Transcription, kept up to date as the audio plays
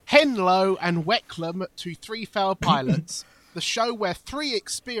Ken Lowe and Weckham to Three Failed Pilots, the show where three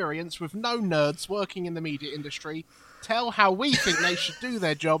experienced with no nerds working in the media industry tell how we think they should do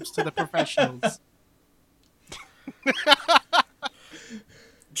their jobs to the professionals.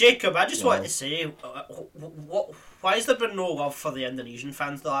 Jacob, I just wanted to say, why has there been no love for the Indonesian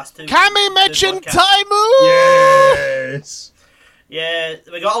fans the last two? Kami mention Taimu! Yes! Yeah,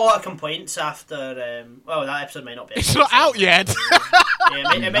 we got a lot of complaints after. Well, that episode might not be. It's not out yet.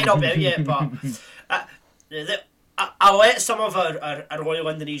 Yeah, it might not be out yet, but I let some of our Royal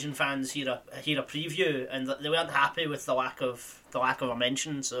Indonesian fans hear a preview, and they weren't happy with the lack of a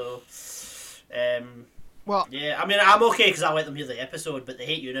mention. So, well, yeah, I mean, I'm okay because I let them hear the episode, but they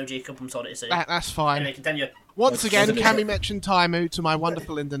hate you now, Jacob. I'm sorry to say. That's fine. Anyway, continue. Once again, Kami mentioned Taimu to my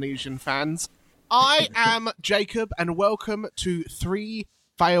wonderful Indonesian fans. I am Jacob, and welcome to Three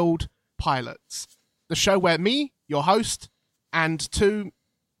Failed Pilots, the show where me, your host, and two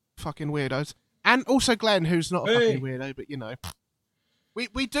fucking weirdos, and also Glenn, who's not a fucking weirdo, but you know,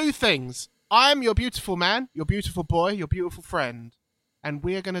 we do things. I am your beautiful man, your beautiful boy, your beautiful friend, and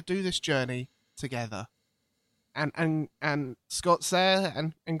we are going to do this journey together. And Scott's there,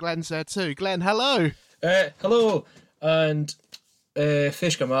 and Glenn's there too. Glenn, hello. Hello, and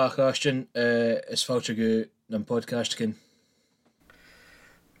Fisk maar Ashton is foutje go een podcast ken.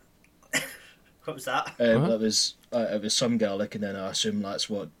 What was that? That was it was some Gaelic, and then I assume that's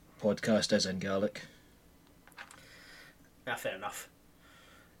what podcast is in Gaelic. Yeah, fair enough.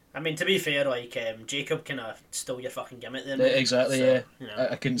 I mean, to be fair, like Jacob kind of stole your fucking gimmick there. Exactly, so, yeah. You know,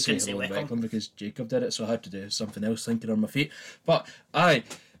 I couldn't say hello and welcome welcome because Jacob did it, so I had to do something else thinking on my feet. But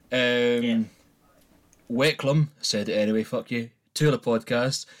Weckham said it anyway. Fuck you. To the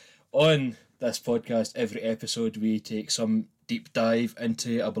podcast. On this podcast, every episode we take some deep dive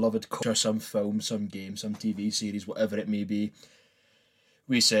into a beloved culture, some film, some game, some TV series, whatever it may be.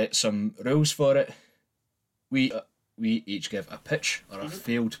 We set some rules for it. We each give a pitch or a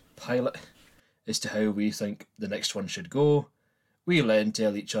failed pilot as to how we think the next one should go. We then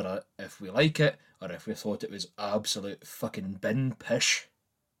tell each other if we like it or if we thought it was absolute fucking bin pish.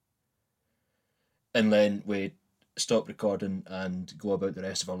 And then we stop recording and go about the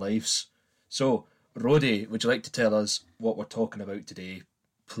rest of our lives. So, Roddy, would you like to tell us what we're talking about today,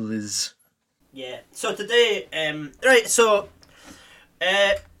 please? Yeah, so today, right, so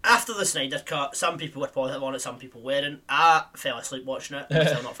after the Snyder Cut, some people were positive on it, some people weren't. I fell asleep watching it, I've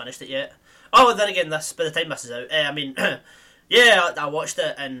still not finished it yet. Oh, then again, by the time this is out, I mean, yeah, I watched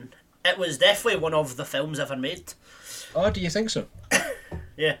it, and it was definitely one of the films ever made. Oh, do you think so?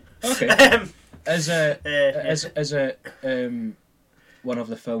 Yeah. Okay. Is it one of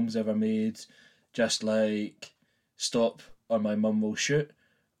the films ever made just like Stop or My Mum Will Shoot?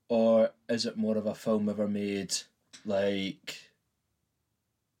 Or is it more of a film ever made like,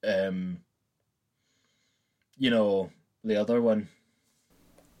 you know, the other one?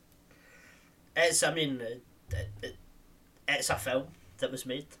 It's a film that was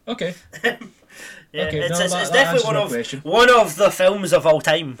made. Okay. Yeah, okay. it's That definitely one of the films of all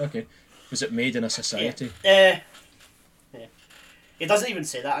time. Okay. Was it made in a society? Yeah. He doesn't even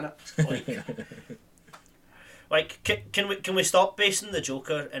say that in it. Like, can we stop basing the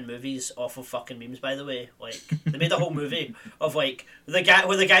Joker in movies off of fucking memes? By the way, like they made a whole movie of like the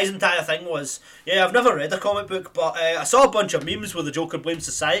guy's entire thing was, yeah, I've never read a comic book, but I saw a bunch of memes where the Joker blames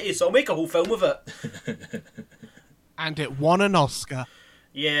society, so I'll make a whole film of it. And it won an Oscar.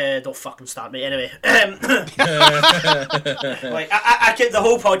 Yeah, don't fucking start me. Anyway, like I the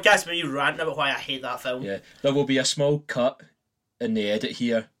whole podcast with me ranting about why I hate that film. Yeah, there will be a small cut in the edit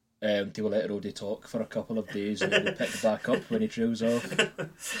here. To let Roddy talk for a couple of days and then we'll pick back up when he drills off.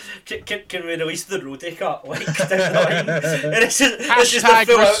 Can we release the roadie cut like down the line? And it's just Hashtag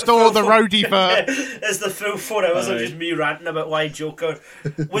the restore the roadie for. It's the full 4 hours of just me ranting about why Joker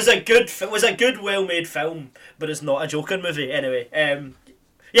was a good well made film, but it's not a Joker movie. Anyway,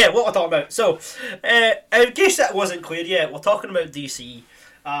 yeah, what we're talking about. So, in case that wasn't clear yet, we're talking about DC,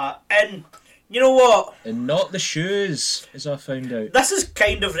 and. You know what? And not the shoes, as I found out. This is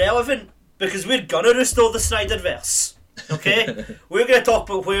kind of relevant because we're gonna restore the Snyderverse. Okay, we're gonna talk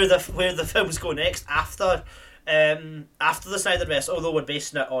about where the films go next after the Snyderverse. Although we're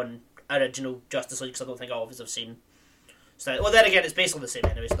basing it on original Justice League, because I don't think all of us have seen. Well, then again, it's based on the same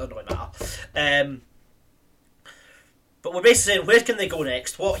anyway, so it doesn't really matter. But we're basically saying where can they go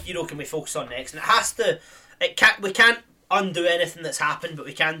next? What hero can we focus on next? And we can't undo anything that's happened, but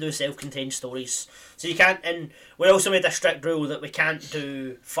we can do self-contained stories. So you can't, and we also made a strict rule that we can't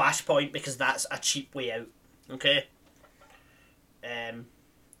do Flashpoint because that's a cheap way out. Okay.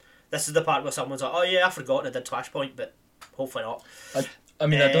 This is the part where someone's like, "Oh yeah, I forgot I did Flashpoint," but hopefully not. I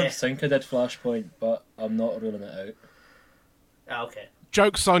mean, I don't think I did Flashpoint, but I'm not ruling it out. Okay.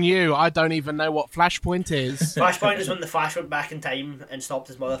 Joke's on you. I don't even know what Flashpoint is. Flashpoint is when the Flash went back in time and stopped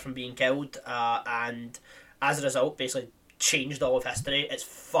his mother from being killed, and as a result, basically changed all of history.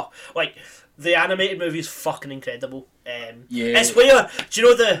 It's like the animated movie is fucking incredible. Yeah. It's where do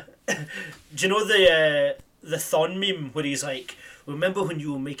you know the Thon meme where he's like, "Remember when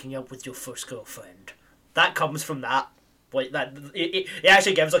you were making out with your first girlfriend?" That comes from that. Like that, it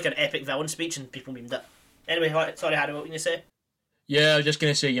actually gives like an epic villain speech, and people memed it. Anyway, sorry, Harry, what were you gonna say? Yeah, I was just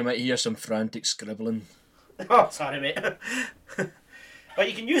going to say you might hear some frantic scribbling. Oh, sorry, mate. But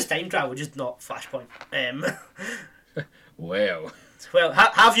you can use time travel, just not Flashpoint. Well,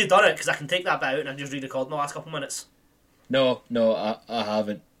 have you done it? Because I can take that bit out and I just re-record in the last couple of minutes. no, I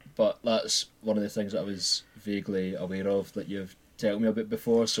haven't. But that's one of the things that I was vaguely aware of that you've told me about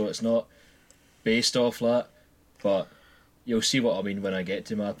before, so it's not based off that. But you'll see what I mean when I get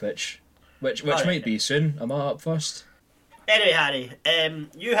to my pitch, which might be soon. Am I up first? Anyway, Harry,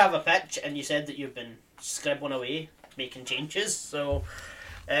 you have a pitch and you said that you've been scribbling away, making changes, so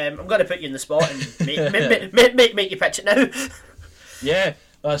I'm going to put you in the spot and make you pitch it now. Yeah,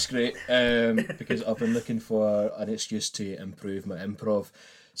 that's great, because I've been looking for an excuse to improve my improv.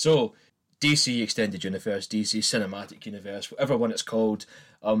 So, DC Extended Universe, DC Cinematic Universe, whatever one it's called,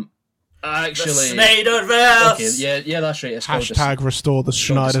 actually... The Snyderverse! Okay, yeah, that's right. It's Hashtag restore the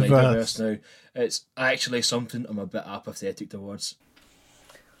Snyderverse. Now. It's actually something I'm a bit apathetic towards.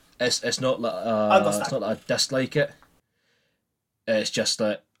 It's not like I dislike it. It's just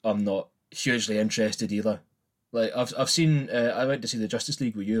that I'm not hugely interested either. Like I've seen. I went to see the Justice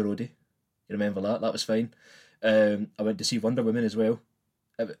League with you, Roddy. You remember that? That was fine. I went to see Wonder Woman as well.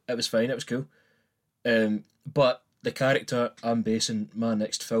 It was fine. It was cool. But the character I'm basing my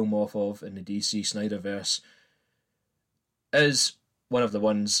next film off of in the DC Snyderverse is one of the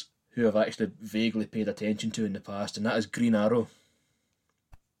ones who I've actually vaguely paid attention to in the past, and that is Green Arrow.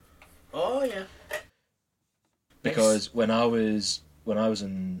 Oh yeah. Because when I was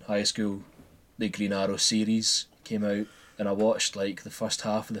in high school, the Green Arrow series came out, and I watched like the first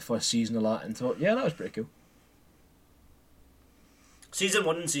half of the first season of that, and thought, yeah, that was pretty cool. Season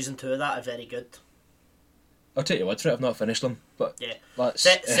 1 and Season 2 of that are very good. I'll take your word for it. I've not finished them, but yeah,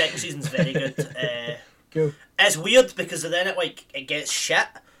 second season's very good. Cool. It's weird because then it gets shit,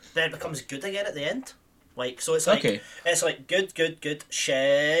 then it becomes good again at the end. Like so, it's like it's like good,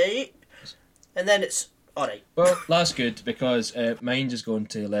 shit, and then it's all right. Well, that's good because mine is going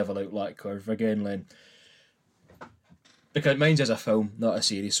to level out that curve again, Len. Because mine is a film, not a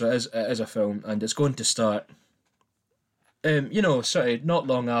series, so it is a film, and it's going to start. Sort of not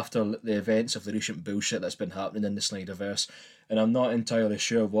long after the events of the recent bullshit that's been happening in the Snyderverse, and I'm not entirely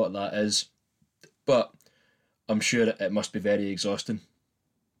sure what that is, but I'm sure it must be very exhausting.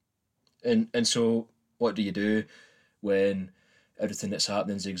 And so, what do you do when everything that's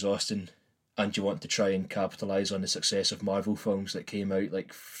happening is exhausting, and you want to try and capitalise on the success of Marvel films that came out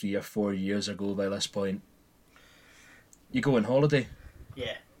like 3 or 4 years ago by this point? You go on holiday.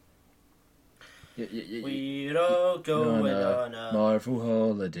 Yeah. We're all going on a Marvel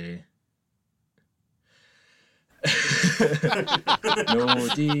holiday. No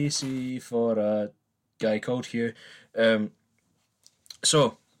DC for a guy called Hugh.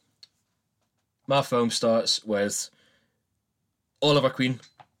 So, my film starts with Oliver Queen,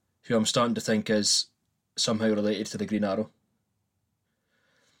 who I'm starting to think is somehow related to the Green Arrow,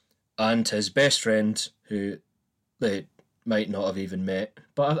 and his best friend, who they might not have even met,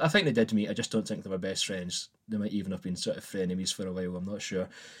 but I think they did meet. I just don't think they were best friends. They might even have been sort of frenemies for a while, I'm not sure.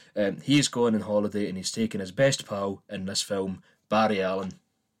 He's going on holiday and he's taking his best pal in this film, Barry Allen.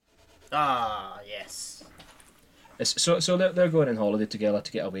 Ah, yes. So they're going on holiday together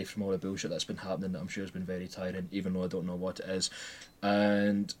to get away from all the bullshit that's been happening that I'm sure has been very tiring, even though I don't know what it is.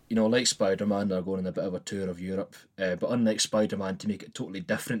 And, like Spider-Man, they're going on a bit of a tour of Europe. But unlike Spider-Man, to make it totally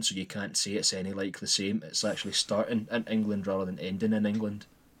different so you can't say it's any like the same, it's actually starting in England rather than ending in England.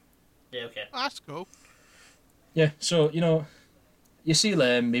 Yeah, okay. That's cool. Yeah, so, you see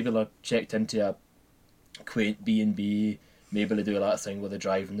them, maybe they're checked into a quaint B&B. Maybe they do that thing where they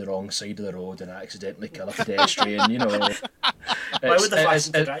drive on the wrong side of the road and accidentally kill a pedestrian, Why would the flash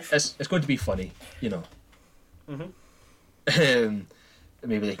drive? It's going to be funny, Mm-hmm.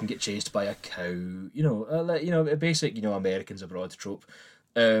 Maybe they can get chased by a cow, a basic, Americans abroad trope.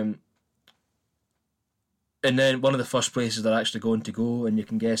 And then one of the first places they're actually going to go, and you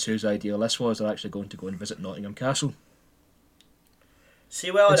can guess whose idea this was, they're actually going to go and visit Nottingham Castle.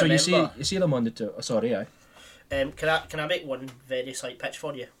 See, well, I so remember. you see them on the tour. Oh, sorry, aye. Can I make one very slight pitch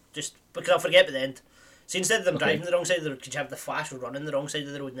for you? Just because I'll forget at the end. So instead of them Okay. driving the wrong side of the road, could you have the Flash running the wrong side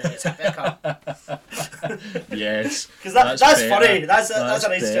of the road and then gets hit by a car? Yes. Because that's better. funny. That's a nice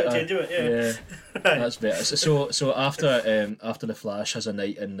better. change to it. Yeah. That's better. So after the Flash has a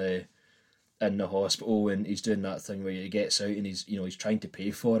night in the hospital and he's doing that thing where he gets out and he's trying to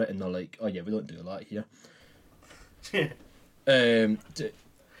pay for it and they're like, oh yeah, we don't do that here.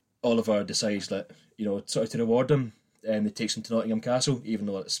 Oliver decides that sort of to reward him, he takes him to Nottingham Castle, even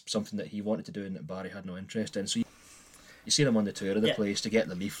though it's something that he wanted to do and that Barry had no interest in. So you see them on the tour of the place to get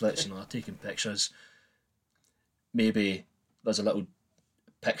the leaflets, they're taking pictures. Maybe there's a little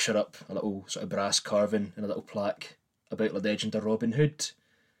picture up, a little sort of brass carving and a little plaque about the legend of Robin Hood.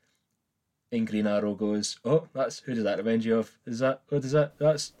 And Green Arrow goes, oh, who does that remind you of? He kind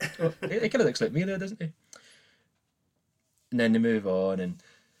of looks like me there, doesn't he? And then they move on and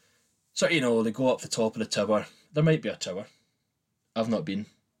they go up the top of the tower. There might be a tower. I've not been.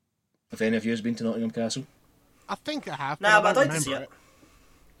 Have any of you been to Nottingham Castle? I think I have. Nah, but but I I'd don't like to see remember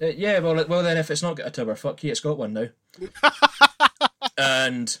it. Yeah, well then if it's not got a tower, fuck you, it's got one now.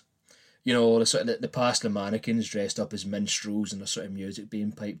 And the sort of the past the mannequins dressed up as minstrels and the sort of music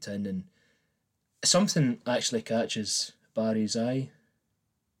being piped in, and something actually catches Barry's eye.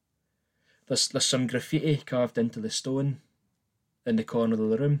 There's some graffiti carved into the stone in the corner of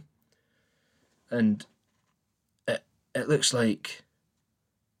the room, and it looks like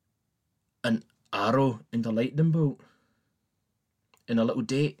an arrow and a lightning bolt and a little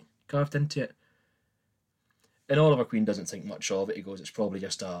date carved into it. And Oliver Queen doesn't think much of it. He goes, it's probably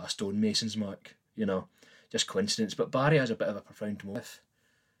just a stonemason's mark, just coincidence. But Barry has a bit of a profound motive.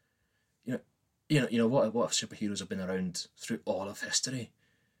 What if superheroes have been around through all of history?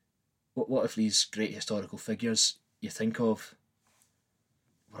 What if these great historical figures you think of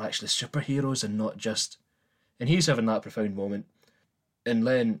were actually superheroes and not just... And he's having that profound moment. And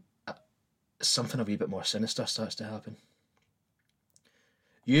then something a wee bit more sinister starts to happen.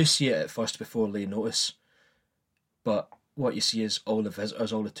 You see it at first before they notice, but what you see is all the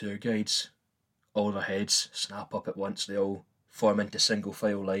visitors, all the tour guides, all their heads snap up at once. They all form into single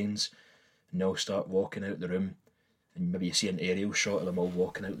file lines and they all start walking out the room. And maybe you see an aerial shot of them all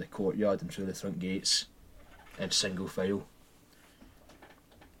walking out the courtyard and through the front gates in single file.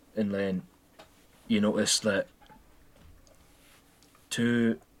 And then you notice that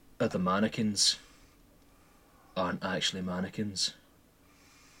two of the mannequins aren't actually mannequins.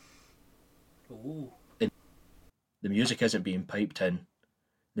 Ooh. The music isn't being piped in.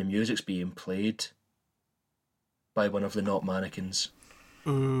 The music's being played by one of the not mannequins.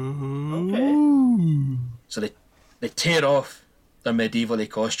 Okay. So they tear off their medieval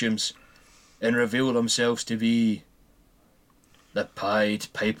costumes and reveal themselves to be the Pied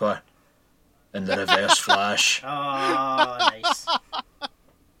Piper and the Reverse Flash. Oh, nice.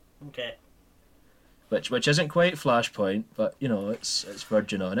 Okay. Which isn't quite Flashpoint, but it's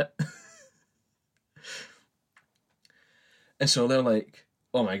Virgin on it. And so they're like,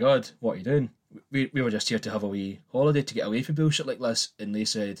 oh my god, what are you doing? We were just here to have a wee holiday to get away from bullshit like this. And they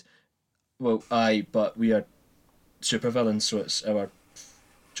said, well, aye, but we are supervillains, so it's our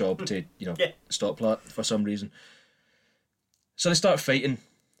job to, stop that for some reason. So they start fighting.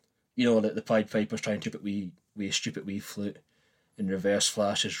 The Pied Piper's trying to put a stupid wee flute, and Reverse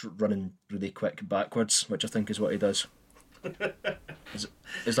Flash is running really quick backwards, which I think is what he does.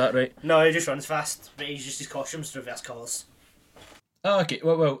 Is that right? No, he just runs fast, but he's just his costumes reverse colours. Oh, okay.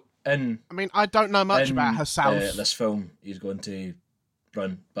 Well, I mean, I don't know much about herself. This film, he's going to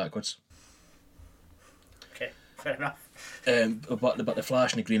run backwards. Okay, fair enough. But the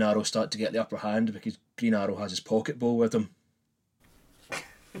Flash and the Green Arrow start to get the upper hand because Green Arrow has his pocket bow with him.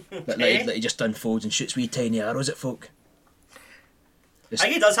 that he just unfolds and shoots wee tiny arrows at folk. I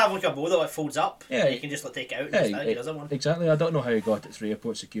think he does have like a bow that folds up. Yeah, you can just take it out. I think he does have one. Exactly. I don't know how he got it through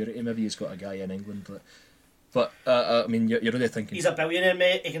airport security. Maybe he's got a guy in England. But I mean, you're really thinking... He's a billionaire,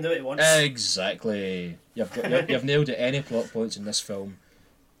 mate. He can do what he wants. Exactly. You've nailed it. Any plot points in this film.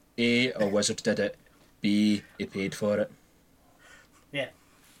 A wizard did it. B, he paid for it. Yeah.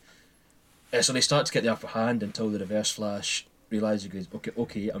 So they start to get the upper hand until the Reverse Flash realises,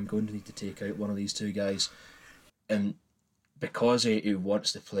 okay, I'm going to need to take out one of these two guys. And because he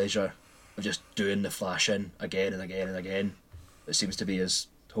wants the pleasure of just doing the Flash in again and again and again, it seems to be his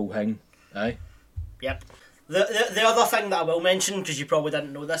whole thing. Aye? Yep. The other thing that I will mention, because you probably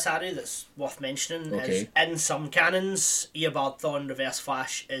didn't know this, Harry, that's worth mentioning, is in some canons, Eobard Thawne Reverse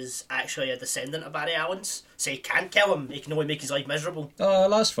Flash is actually a descendant of Barry Allen's, so he can't kill him, he can only make his life miserable. Oh,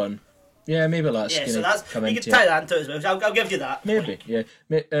 that's fun. Yeah, maybe that's yeah, going so to come into you can tie that into it as well, so I'll give you that. Maybe, yeah.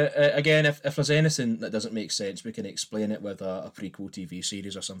 Again, if there's anything that doesn't make sense, we can explain it with a prequel TV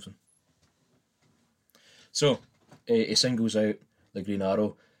series or something. So he singles out the Green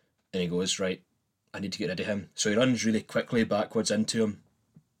Arrow, and he goes, right, I need to get rid of him. So he runs really quickly backwards into him,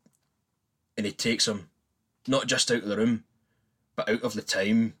 and he takes him not just out of the room, but out of the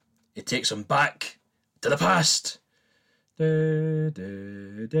time. He takes him back to the past.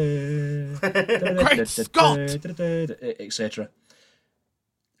 Great Scott! Etc.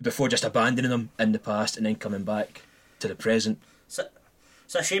 Before just abandoning them in the past and then coming back to the present. So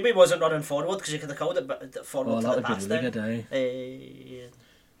Sashimi wasn't running forward because you could have called it forward Oh, to that the would be past really then. good,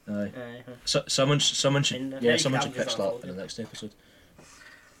 aye. Aye. So, someone should And yeah, now someone you should can pitch have that your in the next episode.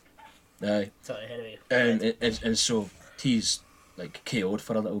 Aye. Sorry, anyway. And so he's like KO'd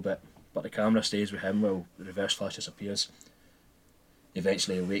for a little bit, but the camera stays with him while the Reverse Flash disappears.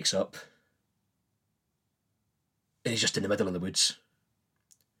 Eventually he wakes up and he's just in the middle of the woods.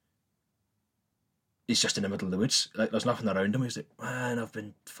 He's just in the middle of the woods. Like, there's nothing around him. He's like, man, I've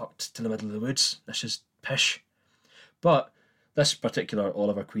been fucked to the middle of the woods. This is pish. But this particular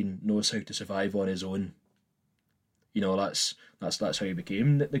Oliver Queen knows how to survive on his own. You know, that's how he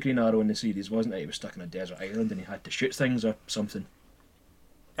became the Green Arrow in the series, wasn't it? He was stuck on a desert island and he had to shoot things or something.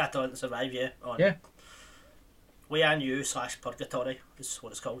 Had to learn to survive, yeah. Yeah. We and you / Purgatory is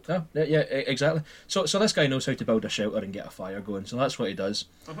what it's called. Oh, yeah, exactly. So this guy knows how to build a shelter and get a fire going, so that's what he does.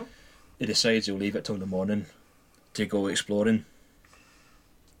 Mm-hmm. He decides he'll leave it till the morning to go exploring.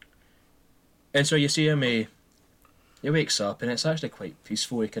 And so you see him, he wakes up and it's actually quite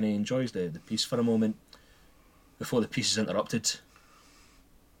peaceful. He kind of enjoys the peace for a moment before the peace is interrupted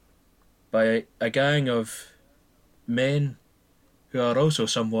by a gang of men who are also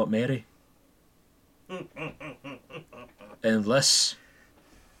somewhat merry. And this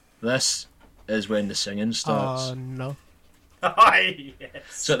is when the singing starts. Oh, no. Yes.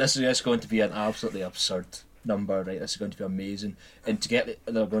 So this is just going to be an absolutely absurd number, right? This is going to be amazing. And to get it,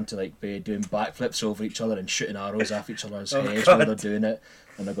 they're going to like be doing backflips over each other and shooting arrows off each other's heads while they're doing it.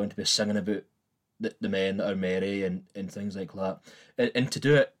 And they're going to be singing about the men that are merry and things like that. And to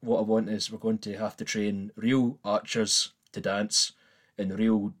do it, what I want is we're going to have to train real archers to dance and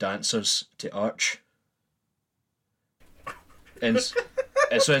real dancers to arch. And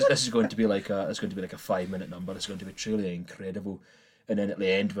so this is going to be like a 5-minute number. It's going to be truly incredible. And then at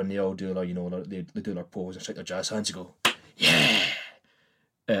the end, when they all do their, they do their pose and shake their jazz hands, and go, yeah.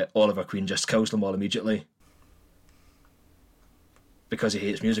 Oliver Queen just kills them all immediately because he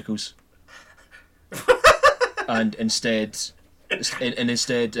hates musicals, and instead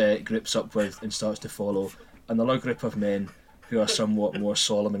groups up with and starts to follow another group of men who are somewhat more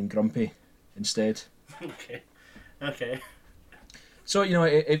solemn and grumpy instead. Okay. So,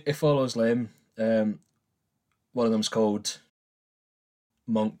 it follows them. One of them's called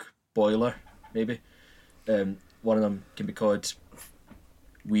Monk Boiler, maybe. One of them can be called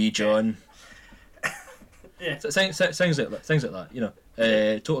Wee John. Yeah. So things like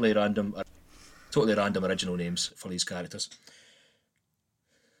that, totally random original names for these characters.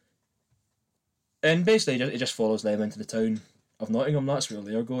 And basically, it just follows them into the town of Nottingham. That's where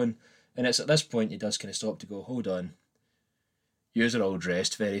they're going. And it's at this point he does kind of stop to go, hold on. Yous are all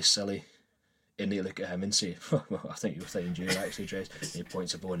dressed very silly. And they look at him and say, well, I think you'll find you're actually dressed. And he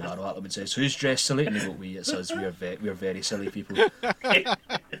points a bow and arrow at them and says, who's dressed silly? And they go, it's us, we're very silly people.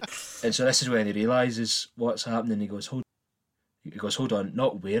 And so this is when he realises what's happening. He goes, hold on,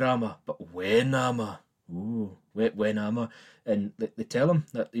 not where am I, but when am I? Ooh, when am I? And they tell him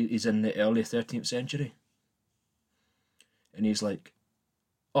that he's in the early 13th century. And he's like,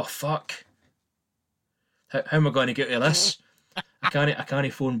 oh fuck. How am I going to get to this? I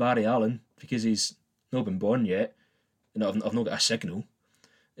can't phone Barry Allen because he's not been born yet, and I've not got a signal.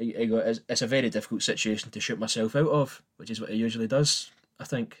 It's a very difficult situation to shoot myself out of, which is what he usually does, I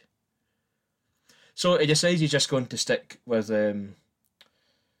think. So he decides he's just going to stick with the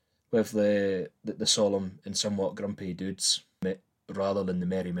solemn and somewhat grumpy dudes rather than the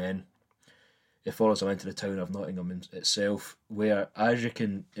merry men. He follows them into the town of Nottingham itself, where, as you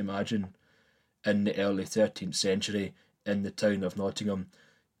can imagine, in the early 13th century, in the town of Nottingham,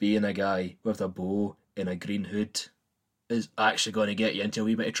 being a guy with a bow and a green hood is actually going to get you into a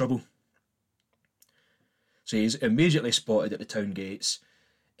wee bit of trouble. So he's immediately spotted at the town gates,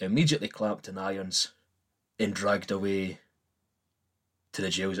 immediately clamped in irons, and dragged away to the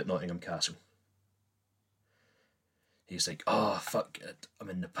jails at Nottingham Castle. He's like, oh fuck it, I'm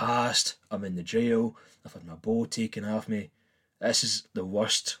in the past, I'm in the jail, I've had my bow taken off me. This is the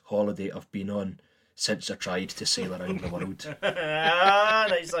worst holiday I've been on since I tried to sail around the world.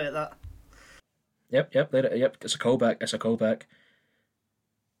 Nice like that. Yep, it's a callback.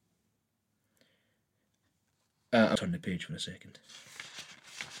 I'll turn the page for a second.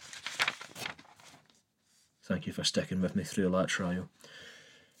 Thank you for sticking with me through that trial.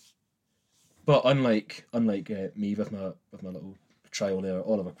 But unlike me with my little trial there,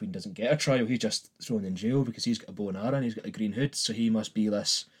 Oliver Queen doesn't get a trial. He's just thrown in jail because he's got a bow and arrow and he's got a green hood. So he must be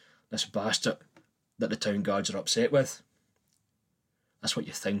this bastard that the town guards are upset with. That's what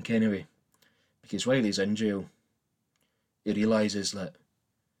you think anyway. Because while he's in jail, he realises that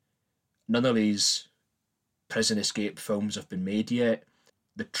none of these prison escape films have been made yet.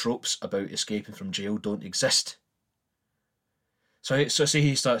 The tropes about escaping from jail don't exist. So say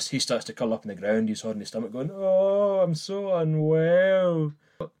he starts to curl up on the ground, he's holding his stomach going, "Oh, I'm so unwell.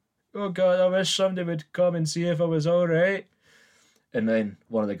 Oh God, I wish somebody would come and see if I was alright." And then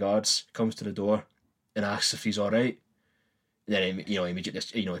one of the guards comes to the door and asks if he's alright. And then immediately,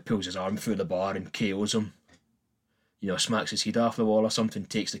 he pulls his arm through the bar and KOs him. Smacks his head off the wall or something,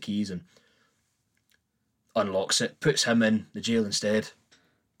 takes the keys and unlocks it, puts him in the jail instead,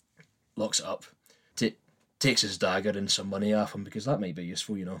 locks it up, takes his dagger and some money off him because that might be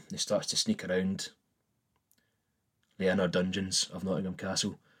useful, He starts to sneak around the inner dungeons of Nottingham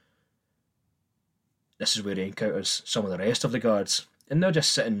Castle. This is where he encounters some of the rest of the guards, and they're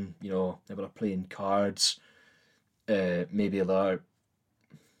just sitting, they were playing cards. Maybe they're,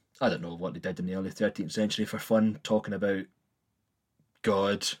 I don't know what they did in the early 13th century for fun, talking about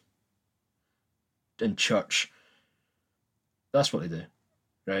God and church. That's what they do,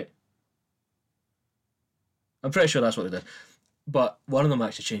 right? I'm pretty sure that's what they did. But one of them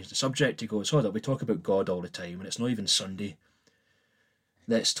actually changed the subject. He goes, "Hold up, we talk about God all the time, and it's not even Sunday.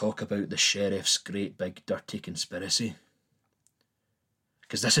 Let's talk about the sheriff's great big dirty conspiracy."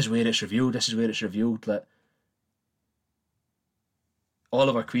 Because this is where it's revealed. This is where it's revealed that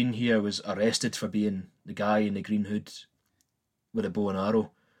Oliver Queen here was arrested for being the guy in the green hood with a bow and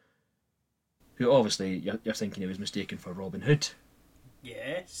arrow, who obviously you're thinking he was mistaken for Robin Hood.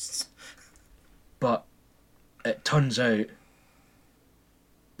 Yes. But it turns out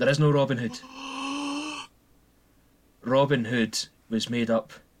there is no Robin Hood. Robin Hood was made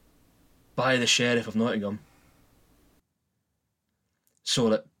up by the Sheriff of Nottingham so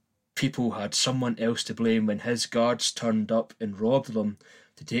that people had someone else to blame when his guards turned up and robbed them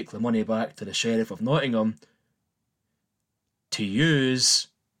to take the money back to the Sheriff of Nottingham to use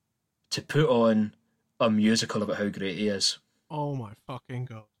to put on a musical about how great he is. Oh my fucking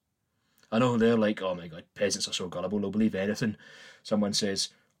God. I know they're like, "Oh my God, peasants are so gullible, they'll believe anything." Someone says,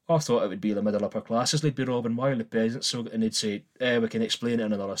 "I thought it would be the middle upper classes they'd be robbing, why are the peasants so..." And they'd say, "We can explain it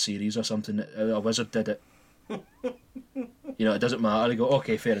in another series or something, a wizard did it." It doesn't matter. They go,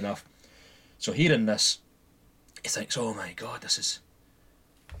 "Okay, fair enough." So hearing this, he thinks, "Oh my God,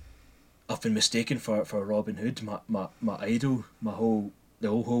 I've been mistaken for Robin Hood, my idol,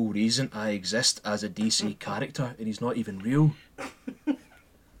 the whole reason I exist as a DC character, and he's not even real."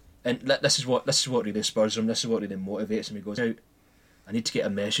 And this is what really spurs him. This is what really motivates him. He goes out, "I need to get a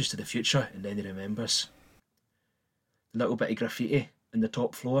message to the future," and then he remembers the little bit of graffiti in the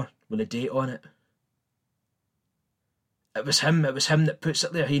top floor with a date on it. It was him that puts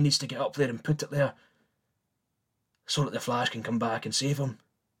it there. He needs to get up there and put it there so that the Flash can come back and save him.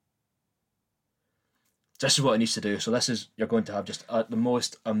 This is what he needs to do. So you're going to have just the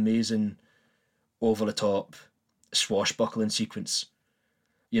most amazing, over-the-top swashbuckling sequence.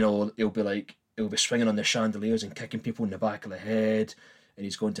 He'll be swinging on the chandeliers and kicking people in the back of the head, and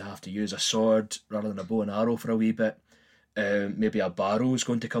he's going to have to use a sword rather than a bow and arrow for a wee bit. Maybe a barrow's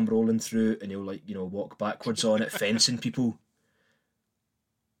going to come rolling through, and he'll walk backwards on it, fencing people.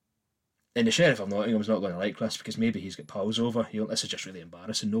 And the Sheriff of Nottingham's not going to like this because maybe he's got pals over. This is just really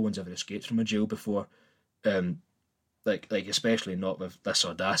embarrassing. No one's ever escaped from a jail before, especially not with this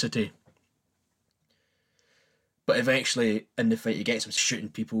audacity. But eventually, in the fight, he gets him shooting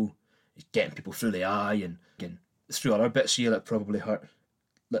people, he's getting people through the eye, and again, through other bits here that probably hurt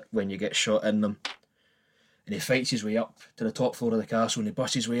when you get shot in them. And he fights his way up to the top floor of the castle, and he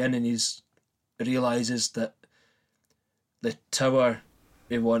busts his way in, and he realises that the tower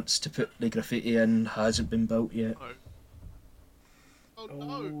he wants to put the graffiti in hasn't been built yet. Oh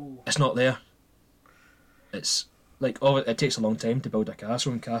no! It's not there. It's it takes a long time to build a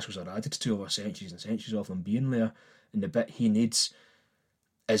castle, and castles are added to over centuries and centuries of them being there, and the bit he needs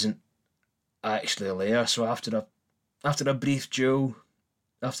isn't actually there. So after a brief duel,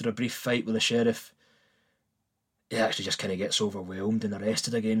 after a brief fight with the sheriff, he actually just kind of gets overwhelmed and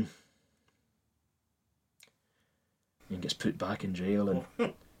arrested again, and gets put back in jail.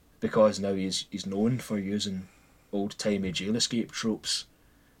 And because now he's known for using old-timey jail escape tropes,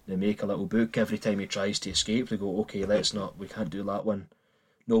 they make a little book every time he tries to escape. They go, "Okay, we can't do that one.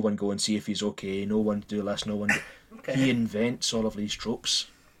 No one go and see if he's okay. No one do this, no one..." Okay. He invents all of these tropes.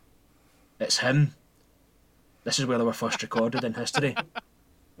 It's him This is where they were first recorded in history.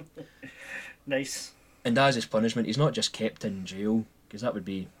 Nice. And as his punishment, he's not just kept in jail, because that'd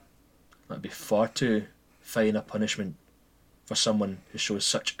be far too fine a punishment for someone who shows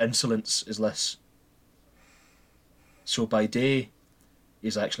such insolence as this. So by day,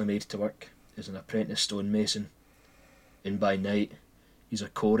 he's actually made to work as an apprentice stonemason, and by night, he's a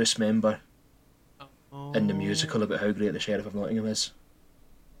chorus member in the musical about how great the Sheriff of Nottingham is,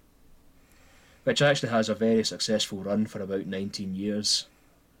 which actually has a very successful run for about 19 years.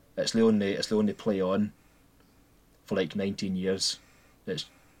 It's the only play on for like 19 years.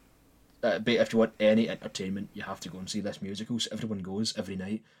 But if you want any entertainment, you have to go and see this musical. So everyone goes every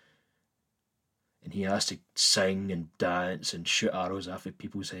night, and he has to sing and dance and shoot arrows after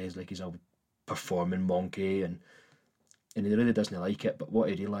people's heads like he's a performing monkey, and he really doesn't like it. But what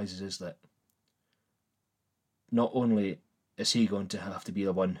he realises is that not only is he going to have to be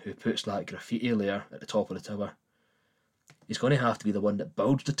the one who puts that graffiti layer at the top of the tower, he's going to have to be the one that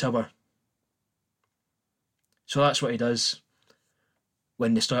builds the tower. So that's what he does.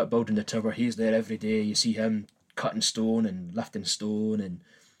 When they start building the tower, he's there every day. You see him cutting stone and lifting stone and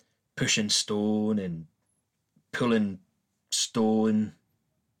pushing stone and pulling stone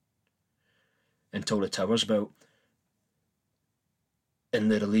until the tower's built.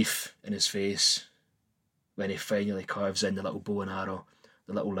 And the relief in his face when he finally carves in the little bow and arrow,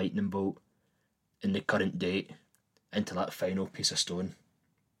 the little lightning bolt, and the current date into that final piece of stone.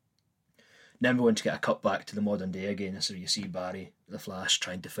 Then we're going to get a cut back to the modern day again, so you see Barry, the Flash,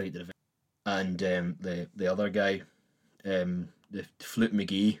 trying to fight the Revenge, and the other guy, the Flute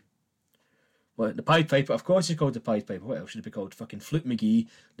McGee. What, the Pied Piper? Of course he's called the Pied Piper. What else should it be called? Fucking Flute McGee,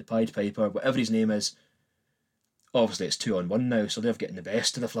 the Pied Piper, whatever his name is. Obviously it's 2-on-1 now, so they're getting the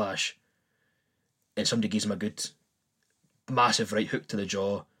best of the Flash. And somebody gives him a good, massive right hook to the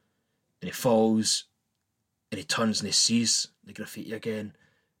jaw, and he falls, and he turns and he sees the graffiti again,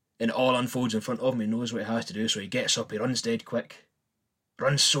 and it all unfolds in front of him. He knows what he has to do, so he gets up, he runs dead quick,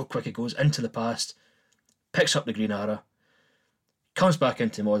 runs so quick he goes into the past, picks up the Green Arrow, comes back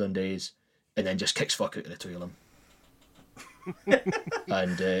into modern days, and then just kicks fuck out of the two of them.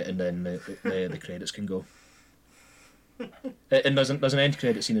 And then the credits can go. And there's an end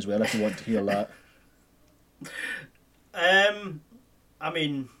credit scene as well if you want to hear that. I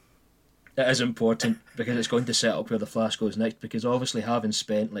mean, it is important because it's going to set up where the Flash goes next, because obviously having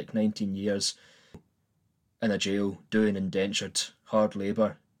spent like 19 years in a jail doing indentured hard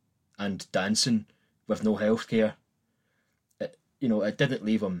labour and dancing with no health care, it didn't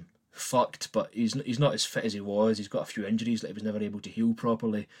leave him fucked, but he's not as fit as he was. He's got a few injuries that he was never able to heal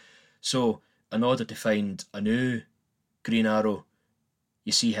properly. So in order to find a new Green Arrow,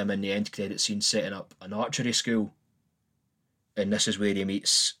 you see him in the end credit scene setting up an archery school, and this is where he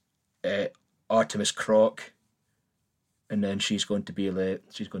meets Artemis Croc, and then she's going to be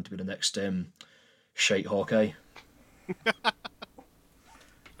the next shite Hawkeye.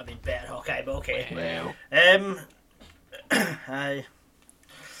 I mean, better Hawkeye, but okay. Well,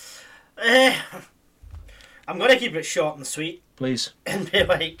 I'm gonna keep it short and sweet please. and be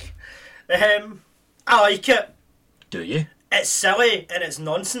like, I like it. Do you? It's silly and it's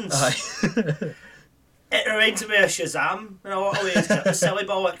nonsense. Aye. It reminds me of Shazam in a lot of ways. It was silly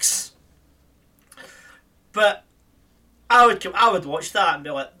bollocks. But I would watch that and be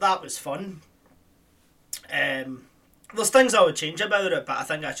like, that was fun. There's things I would change about it, but I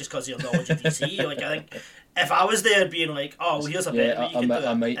think that's just because of your knowledge of DC. Like, I think if I was there being like, oh, well, here's a bit that you can do.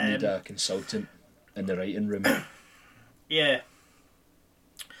 I might need a consultant in the writing room. Yeah.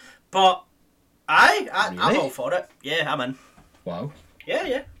 But I'm Really? all for it. Yeah, I'm in. Wow.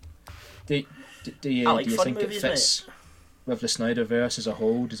 Yeah. Do you I like fun think movies, it fits with the Snyderverse as a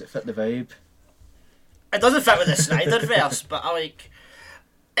whole? Does it fit the vibe? It doesn't fit with the Snyderverse, but I like.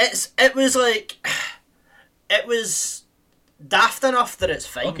 It was daft enough that it's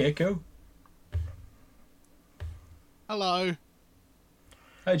fine. Okay, cool. Hello.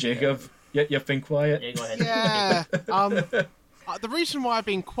 Hi, Jacob. You've been quiet. Yeah, go ahead. Yeah. The reason why I've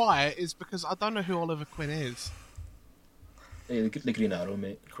been quiet is because I don't know who Oliver Queen is. Hey, the Green Arrow,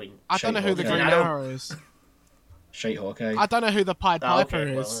 mate. Queen. I don't know who the Hawkeye. Green Arrow is. Shite Hawkeye. I don't know who the Pied Oh, Piper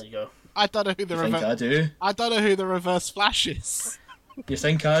okay, well, is. there you go. I don't know who the You think I do? I don't know who the Reverse Flash is. You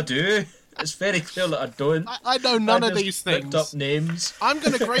think I do? It's very clear that I don't. I know none I of just these picked things. up names. I'm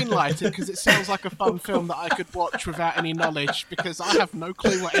going to greenlight it because it sounds like a fun film that I could watch without any knowledge, because I have no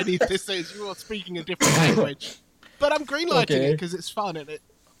clue what any of this is. You are speaking a different language. But I'm greenlighting it because it's fun, and it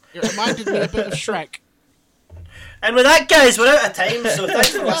reminded me a bit of Shrek. And with that, guys, we're out of time, so thanks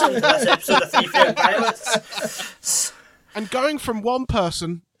for listening to this episode of Three Failed Pilots. And going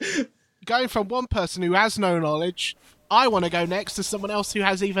going from one person who has no knowledge, I want to go next to someone else who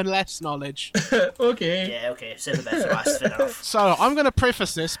has even less knowledge. Okay. Yeah, okay. Save the best for last. Fair enough. So I'm going to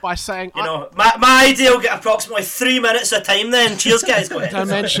preface this by saying... You know, my idea will get approximately 3 minutes of time then. Cheers, guys. Go ahead. Don't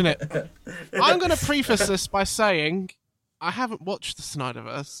mention it. I'm going to preface this by saying I haven't watched the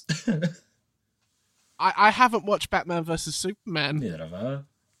Snyderverse. I haven't watched Batman vs. Superman. Neither have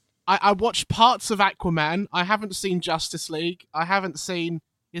I. I watched parts of Aquaman. I haven't seen Justice League. I haven't seen...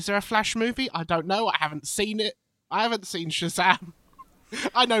 Is there a Flash movie? I don't know. I haven't seen it. I haven't seen Shazam.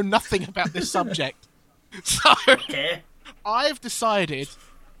 I know nothing about this subject. So, Okay. I've decided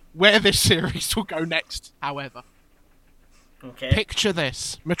where this series will go next, however. Okay. Picture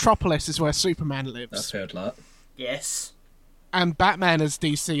this. Metropolis is where Superman I've lives. heard that. Yes. And Batman is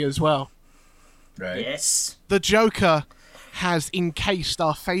DC as well. Right. Yes. The Joker has encased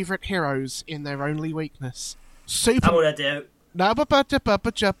our favourite heroes in their only weakness. I'm already out. No, No,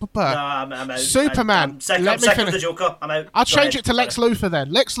 I'm out. Superman. I'm sick, Let I'm me sick finish. of the Joker. I'm out. I'll Go change ahead. it to Lex Luthor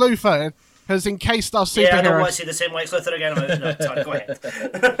then. Lex Luthor has encased our Yeah, I don't want superheroes. to see the same Lex Luthor again. I'm out. No, sorry, go ahead.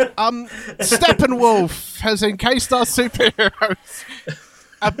 Steppenwolf has encased our superheroes.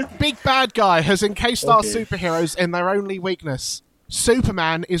 A big bad guy has encased our Okay. superheroes in their only weakness.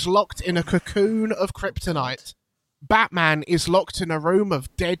 Superman is locked in a cocoon of kryptonite. Batman is locked in a room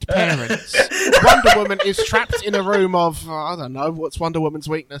of dead parents. Wonder Woman is trapped in a room of... I don't know, what's Wonder Woman's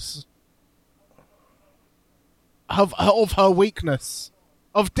weakness? Of her weakness.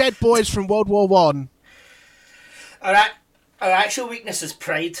 Of dead boys from World War One. Our actual weakness is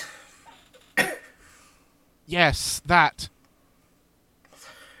pride. Yes, that.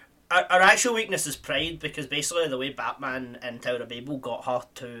 Our actual weakness is pride because basically the way Batman and Tower of Babel got her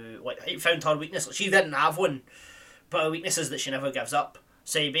to... Like, he found her weakness. Like, she didn't have one. But her weakness is that she never gives up.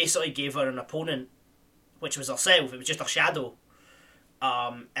 So he basically gave her an opponent, which was herself. It was just a shadow,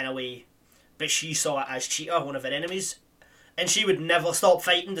 in a way. But she saw it as Cheetah, one of her enemies. And she would never stop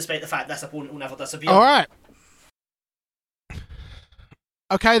fighting despite the fact this opponent will never disappear. Alright.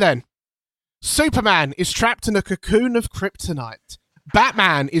 Okay then. Superman is trapped in a cocoon of kryptonite.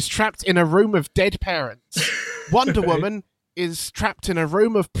 Batman is trapped in a room of dead parents. Wonder Woman is trapped in a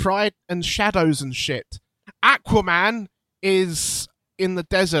room of pride and shadows and shit. Aquaman is in the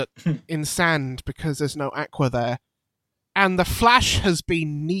desert in sand because there's no aqua there. And the Flash has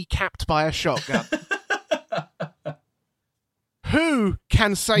been kneecapped by a shotgun. Who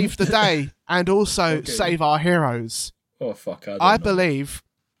can save the day and also Okay. save our heroes? Oh, fuck. I don't know. believe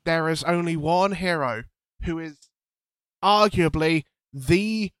there is only one hero who is arguably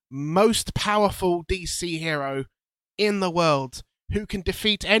the most powerful DC hero in the world who can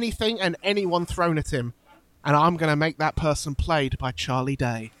defeat anything and anyone thrown at him. And I'm going to make that person played by Charlie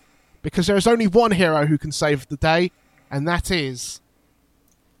Day. Because there is only one hero who can save the day, and that is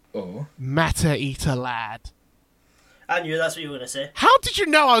Oh. Matter Eater Lad. I knew that's what you were going to say. How did you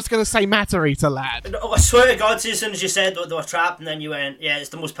know I was going to say Matter Eater Lad? No, I swear to God, as soon as you said they were trapped and then you went, yeah, it's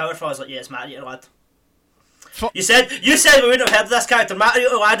the most powerful, I was like, yeah, it's Matt Eater Lad. You said we wouldn't have heard of this character. Matt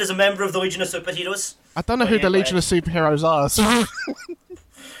Eater Lad is a member of the Legion of Superheroes. I don't know Oh, who yeah, the go Legion of Superheroes are. So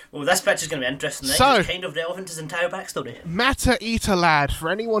Well, this picture's going to be interesting. So- It's kind of relevant to his entire backstory. Matter Eater Lad, for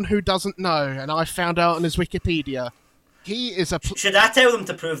anyone who doesn't know, and I found out on his Wikipedia, he is a... Should I tell them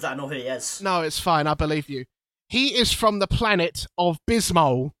to prove that I know who he is? No, it's fine, I believe you. He is from the planet of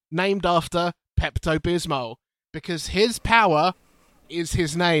Bismol, named after Pepto-Bismol, because his power is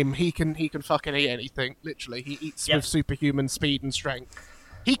his name. He can fucking eat anything, literally. He eats Yep. with superhuman speed and strength.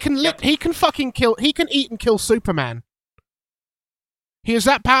 He can eat and kill Superman. He is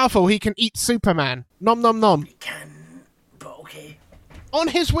that powerful, he can eat Superman. Nom nom nom. Can, but okay. On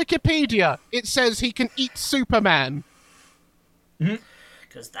his Wikipedia, it says he can eat Superman.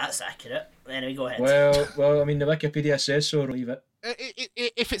 Because that's accurate. Anyway, go ahead. Well, I mean, the Wikipedia says so, leave it.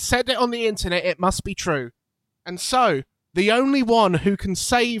 If it said it on the internet, it must be true. And so, the only one who can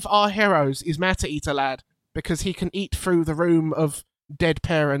save our heroes is Matter Eater Lad, because he can eat through the room of dead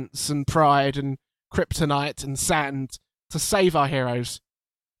parents and pride and kryptonite and sand to save our heroes.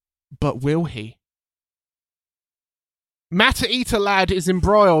 But will he? Matter Eater Lad is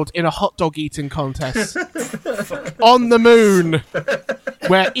embroiled in a hot dog eating contest on the moon,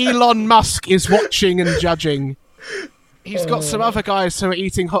 where Elon Musk is watching and judging. He's got some other guys who are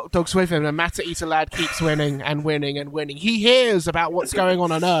eating hot dogs with him, and Matter Eater Lad keeps winning and winning and winning. He hears about what's going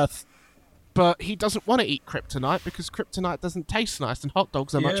on Earth, but he doesn't want to eat kryptonite because kryptonite doesn't taste nice and hot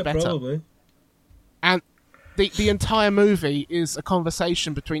dogs are much better. Probably. And the entire movie is a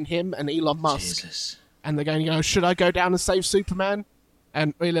conversation between him and Elon Musk. Jesus. And they're going, should I go down and save Superman?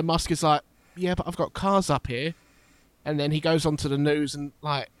 And Elon Musk is like, yeah, but I've got cars up here. And then he goes onto the news and,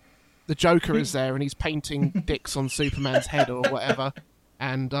 like, the Joker is there and he's painting dicks on Superman's head or whatever,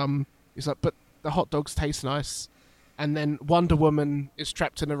 and he's like, but the hot dogs taste nice. And then Wonder Woman is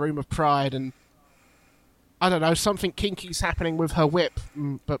trapped in a room of pride, and I don't know, something kinky's happening with her whip,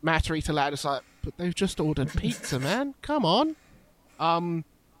 but Matter Eater Lad is like, but they've just ordered pizza, man. Come on.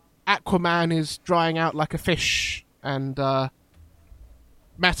 Aquaman is drying out like a fish, and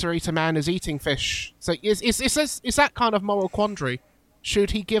Matter Eater Man is eating fish. So it's that kind of moral quandary.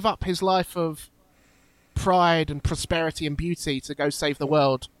 Should he give up his life of pride and prosperity and beauty to go save the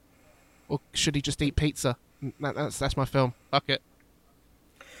world? Or should he just eat pizza? That's my film. Fuck it.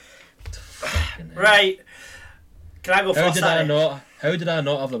 Right. Can I go first? How did I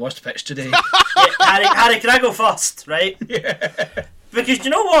not have the worst pitch today? Yeah, Harry, can I go first? Right? Yeah. Because do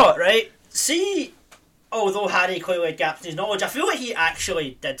you know what? Right? See, although Harry clearly had gaps in his knowledge, I feel like he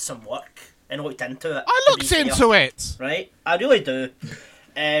actually did some work and looked into it. I looked into it. Right? I really do.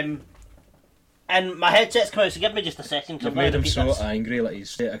 And my headset's come out, so give me just a second. You've made him so angry, like he's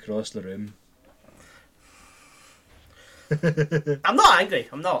straight across the room. I'm not angry.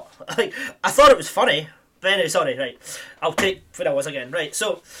 I'm not. Like, I thought it was funny. But anyway, sorry, right. I'll take what I was again. Right,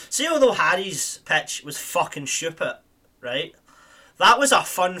 so, see although Harry's pitch was fucking stupid, right? That was a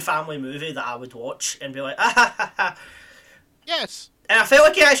fun family movie that I would watch and be like, ah ha ha ha. Yes. And I felt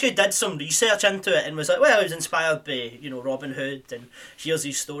like he actually did some research into it and was like, well, it was inspired by, Robin Hood and here's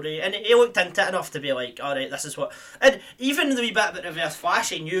his story. And he looked into it enough to be like, alright, this is what... And even the wee bit about Reverse Flash,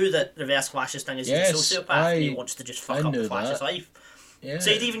 he knew that Reverse Flash's thing is he's a sociopath and he wants to just fuck up Flash's life. Yeah. So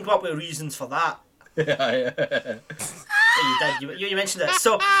he'd even come up with reasons for that. Yeah. You mentioned it.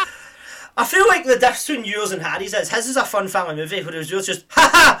 So... I feel like the difference between yours and Harry's is his is a fun family movie where it was yours just,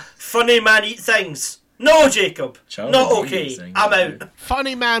 ha, funny man eat things. No, Jacob. Charlie not Day okay. I'm out.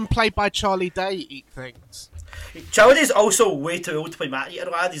 Funny man played by Charlie Day eat things. Charlie Day's also way too old to play Matt Eater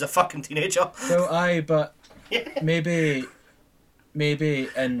Lad. He's a fucking teenager. Well, aye, but maybe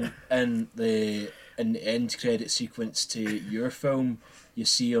in the end credit sequence to your film, you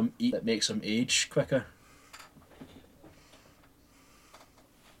see him eat that makes him age quicker.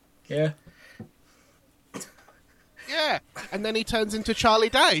 Yeah. Yeah, and then he turns into Charlie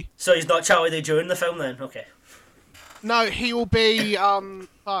Day. So he's not Charlie Day during the film then? Okay. No, he will be one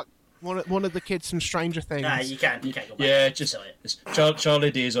of the kids from Stranger Things. Nah, you can't go back. Yeah, just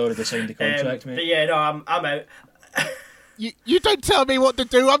Charlie Day's already signed the contract, mate. But yeah, no, I'm out. You don't tell me what to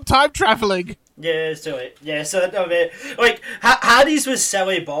do. I'm time traveling. Yeah, it's too late. Yeah, so I mean, like Harry's was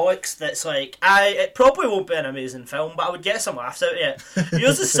silly bollocks. That's like it probably won't be an amazing film, but I would get some laughs out of it.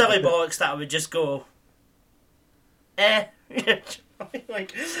 Yours is silly bollocks that I would just go, like they're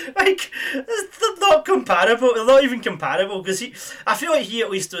not comparable. They're not even comparable because I feel like he at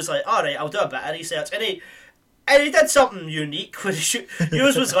least was like, all right, I'll do a bit of research, and he did something unique.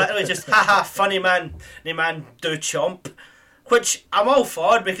 Yours was literally just, haha, funny man, the man do chomp. Which I'm all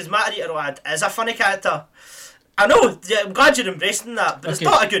for because Matt Eater Lad is a funny character. I know, yeah, I'm glad you're embracing that, but okay, it's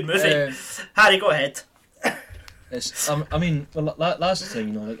not a good movie. Harry, go ahead. It's I mean, well, that's the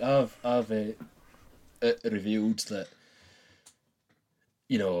thing, like I've revealed that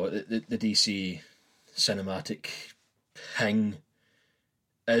the DC cinematic thing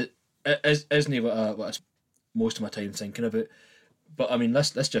isn't what I most of my time thinking about. But I mean,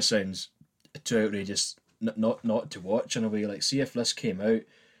 this just sounds too outrageous. Not to watch in a way. Like, see if this came out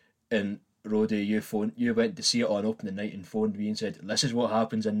and Roddy, you went to see it on opening night and phoned me and said, "This is what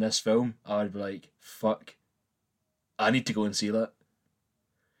happens in this film." I would be like, "Fuck, I need to go and see that."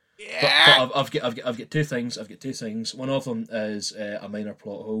 Yeah. But I've got two things. One of them is a minor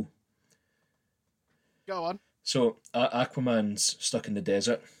plot hole. Go on. So Aquaman's stuck in the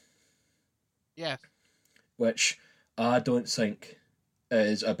desert. Yeah. Which I don't think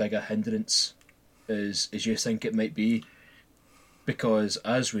is a bigger hindrance as you think it might be, because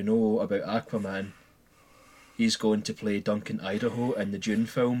as we know about Aquaman, he's going to play Duncan Idaho in the Dune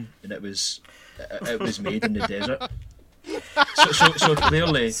film, and it was made in the desert.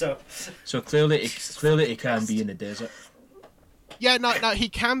 So clearly he can be in the desert. Yeah, no, he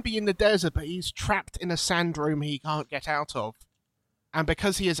can be in the desert, but he's trapped in a sand room he can't get out of, and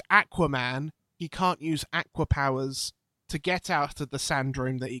because he is Aquaman, he can't use aqua powers to get out of the sand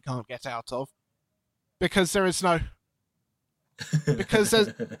room that he can't get out of. Because there is no...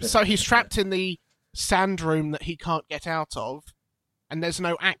 So he's trapped in the sand room that he can't get out of, and there's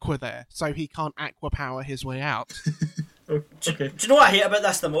no aqua there, so he can't aqua power his way out. Okay. Do you know what I hate about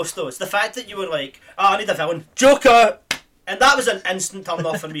this the most, though? It's the fact that you were like, I need a villain. Joker! And that was an instant turn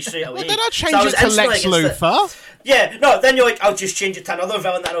off for me straight away. Well, then I change it to Lex Luthor. Yeah, no, then you're like, I'll just change it to another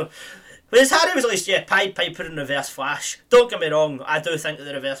villain that I know. But as Harry was at least, Pied Piper and Reverse Flash. Don't get me wrong, I do think that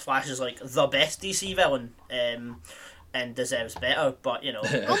the Reverse Flash is like the best DC villain, and deserves better. But you know,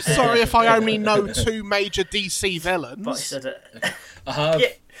 I'm sorry if I only know two major DC villains. but he said it. I have.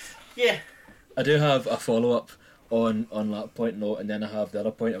 Yeah. I do have a follow up on that point note, and then I have the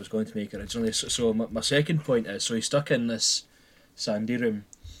other point I was going to make originally. So my second point is, so he's stuck in this sandy room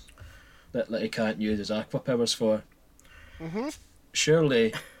that he can't use his aqua powers for. Mm-hmm.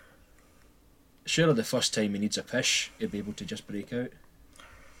 Surely the first time he needs a pish, he'll be able to just break out.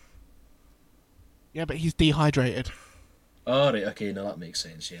 Yeah, but he's dehydrated. Oh, right, okay, no, that makes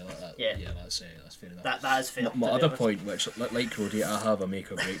sense. Yeah, that's fair enough. That is fair. My other point, which like Cody, I have a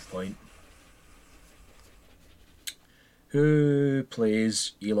make or break point. Who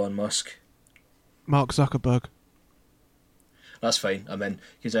plays Elon Musk? Mark Zuckerberg. That's fine. I'm in,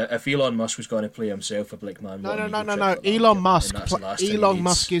 because if Elon Musk was going to play himself, I'd be like, man, No. what an ego trip like that, Elon and Musk. that's the last thing he Elon needs.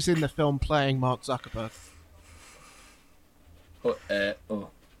 Musk is in the film playing Mark Zuckerberg.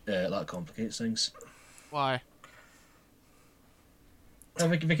 That complicates things. Why?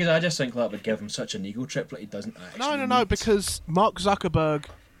 Because I just think that would give him such an ego trip that he doesn't actually. No. need. Because Mark Zuckerberg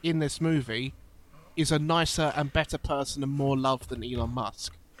in this movie is a nicer and better person and more loved than Elon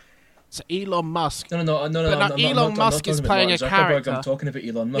Musk. So Elon Musk. No. Elon Musk is playing a character. I'm talking about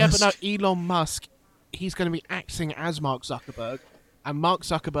Elon Musk. Yeah, but no, Elon Musk, he's going to be acting as Mark Zuckerberg, and Mark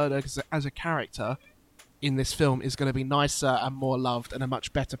Zuckerberg as a character in this film is going to be nicer and more loved and a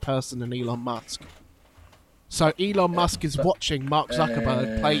much better person than Elon Musk. So Elon Musk is watching Mark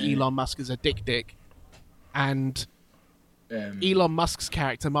Zuckerberg play Elon Musk as a dick, and Elon Musk's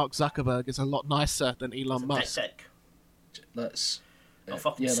character, Mark Zuckerberg, is a lot nicer than Elon Musk. That's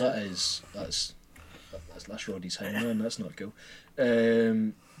fucking yeah, sick. that's Roddy's hangman. That's not cool. But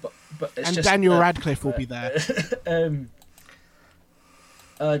it's And just, Daniel Radcliffe will be there.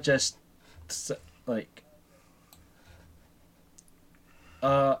 I just like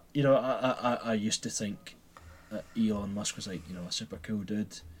I used to think that Elon Musk was like, a super cool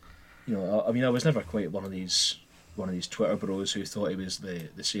dude. I mean, I was never quite one of these Twitter bros who thought he was the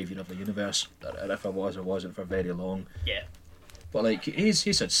saviour of the universe. And if I wasn't for very long. Yeah. But like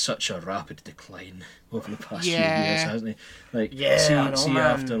he's had such a rapid decline over the past few Yeah. years, hasn't he? Like see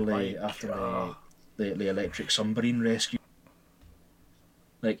after the electric submarine rescue.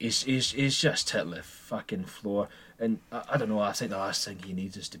 Like he's just hit the fucking floor, and I don't know. I think the last thing he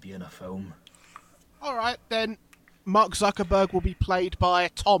needs is to be in a film. All right, then Mark Zuckerberg will be played by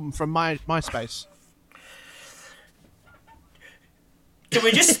Tom from MySpace. Can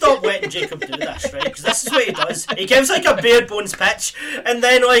we just stop letting Jacob do this, right? Because this is what he does. He gives like a bare bones pitch, and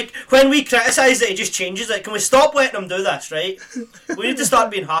then like when we criticise it, he just changes it. Can we stop letting him do this, right? We need to start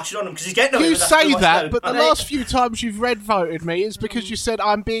being harsher on him because he's getting away You with this say too much that, now. but the last few times you've red voted me is because you said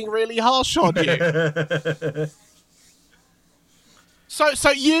I'm being really harsh on you. So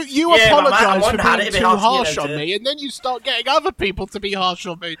you Yeah, but apologise I want for Harry being to be too harsh harsh on on you now, me, and then you start getting other people to be harsh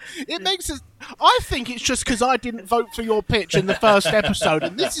on me. It makes it. I think it's just because I didn't vote for your pitch in the first episode,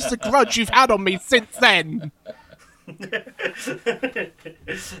 and this is the grudge you've had on me since then.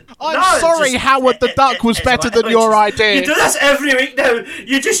 I'm sorry, Howard the Duck was better than your idea. You do this every week now.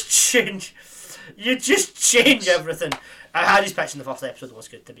 You just change everything. Harry's pitch in the first episode was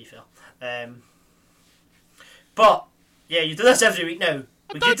good, to be fair. But yeah, you do this every week now.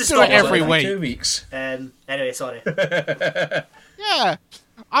 We don't need to do stop it every it. week. 2 weeks. Anyway, sorry. Yeah,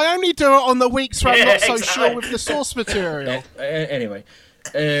 I only do it on the weeks where I'm not so exactly. sure with the source material. Anyway,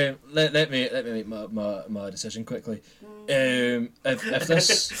 let me make my decision quickly. If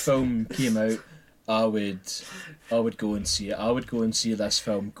this film came out, I would go and see it. I would go and see this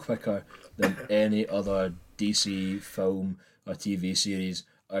film quicker than any other DC film or TV series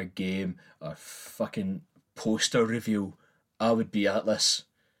or game or fucking poster review. I would be at this.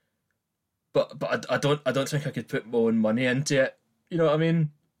 But I don't think I could put my own money into it. You know what I mean?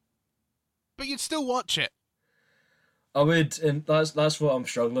 But you'd still watch it. I would, and that's what I'm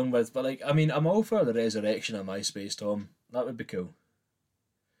struggling with. But like, I mean, I'm all for the resurrection of MySpace, Tom. That would be cool.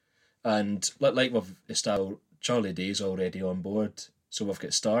 And like we've established, Charlie Day's already on board, so we've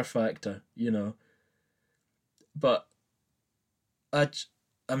got Star Factor, But I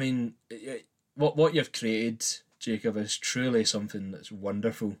mean, what you've created, Jacob, is truly something that's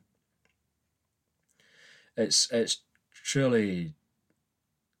wonderful. It's truly.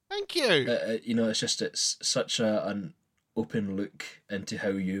 Thank you. It's such an open look into how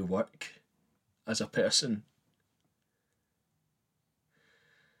you work as a person.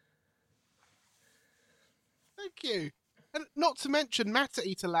 Thank you. And not to mention, Matter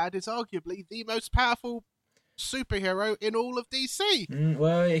Eater Lad is arguably the most powerful superhero in all of DC.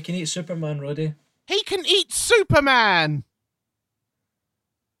 Well, he can eat Superman, Roddy. He can eat Superman!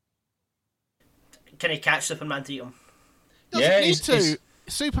 Can he catch Superman to eat him? Doesn't need to.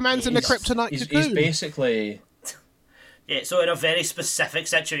 Superman's in the kryptonite cocoon. He's basically... Yeah, so in a very specific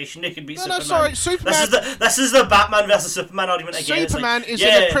situation, he can beat Superman. No, sorry, Superman... This is the Batman versus Superman argument again. Superman is in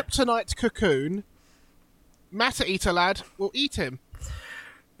a kryptonite cocoon. Matter-eater lad will eat him.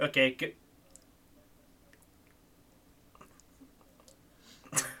 Okay, good.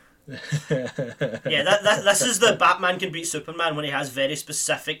 This is the Batman can beat Superman when he has very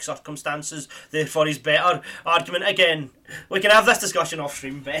specific circumstances, therefore he's better argument. Again, we can have this discussion off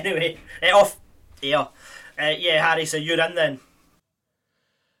stream, but anyway, off air. Yeah, Harry, so you're in then.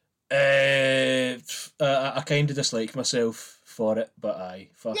 I kind of dislike myself for it, but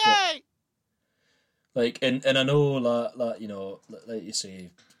fuck Yay! it. Like, and I know, like you know, like you say,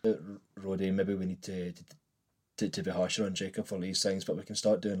 Roddy, maybe we need to be harsher on Jacob for these things, but we can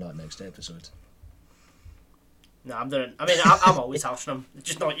start doing that next episode. No, I'm doing. I mean, I'm always harsh on him.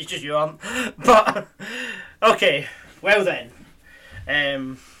 It's just you aren't. But okay, well then,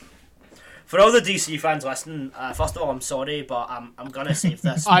 for all the DC fans listening, first of all, I'm sorry, but I'm gonna save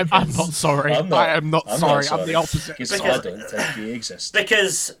this. I'm not sorry. I am not sorry. I'm the opposite. Because I don't think he exists.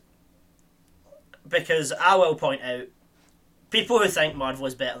 Because I will point out, people who think Marvel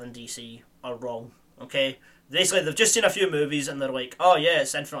is better than DC are wrong. Okay. Basically, they've just seen a few movies and they're like, oh yeah,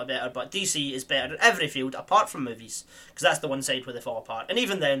 it's infinitely better, but DC is better in every field apart from movies. Because that's the one side where they fall apart. And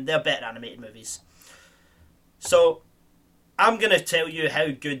even then, they're better animated movies. So, I'm going to tell you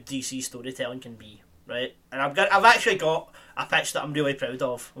how good DC storytelling can be, right? And I've actually got a pitch that I'm really proud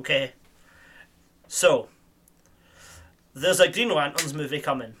of, okay? So, there's a Green Lanterns movie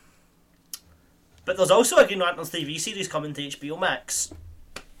coming. But there's also a Green Lanterns TV series coming to HBO Max.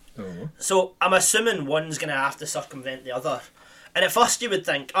 Oh. So I'm assuming one's going to have to circumvent the other. And at first you would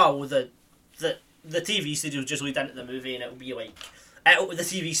think, oh, well, the TV series will just lead into the movie and it'll be like... the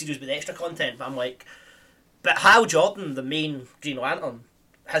TV series with extra content. But I'm like... But Hal Jordan, the main Green Lantern,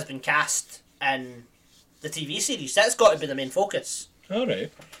 has been cast in the TV series. That's got to be the main focus.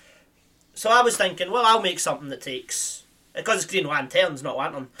 Alright. So I was thinking, well, I'll make something that takes... Because it's Green Lanterns, not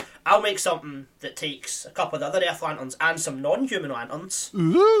Lantern. I'll make something that takes a couple of the other Earth Lanterns and some non-human lanterns.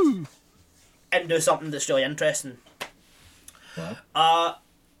 Ooh. And do something that's really interesting. Wow.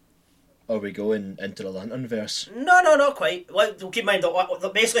 Are we going into the Lanternverse? No, not quite. Well, keep in mind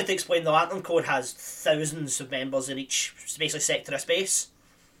that basically to explain, the Lantern Corps has thousands of members in each basically sector of space.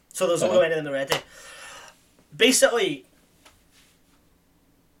 So there's only many of them already. Basically,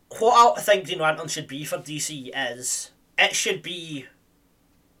 what I think Green Lantern should be for DC is it should be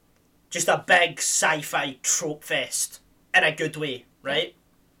just a big sci-fi trope fest in a good way, right?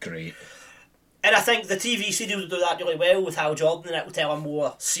 Great. And I think the TV series will do that really well with Hal Jordan, and it will tell a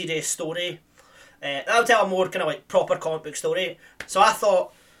more serious story. That'll tell a more kind of like proper comic book story. So I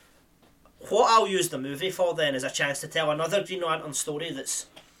thought, what I'll use the movie for then is a chance to tell another Green Lantern story it's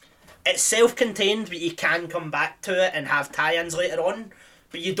self-contained, but you can come back to it and have tie-ins later on,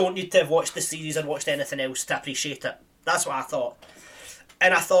 but you don't need to have watched the series or watched anything else to appreciate it. That's what I thought.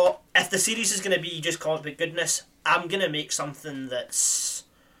 And I thought, if the series is going to be just comic book goodness, I'm going to make something that's...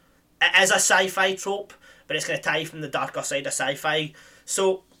 It is a sci-fi trope, but it's going to tie from the darker side of sci-fi.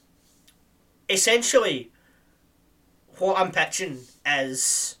 So, essentially, what I'm pitching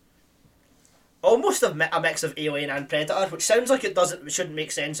is almost a mix of Alien and Predator, which sounds like it shouldn't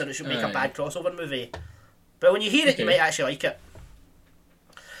make sense or it should make a bad crossover movie. But when you hear it, you might actually like it.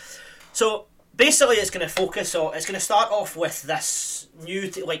 So, basically, it's going to focus on... It's going to start off with this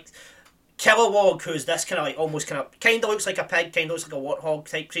new... Kilowog, who's this kind of almost kind of looks like a pig, kind of looks like a warthog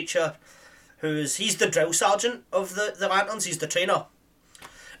type creature. He's the drill sergeant of the Lanterns. He's the trainer,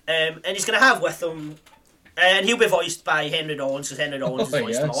 and he's going to have with him, and he'll be voiced by Henry Rollins, because Henry Rollins has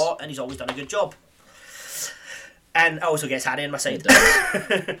voiced him a lot, and he's always done a good job. And also gets Harry on my side.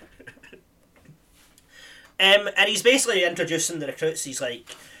 And he's basically introducing the recruits. He's like,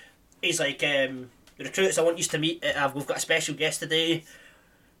 the recruits, I want you to meet. We've got a special guest today.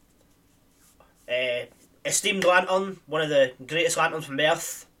 Esteemed Lantern, one of the greatest lanterns from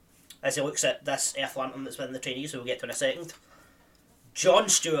Earth, as he looks at this Earth Lantern that's within the trainees, who we'll get to in a second. John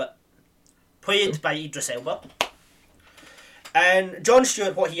Stewart, played by Idris Elba. And John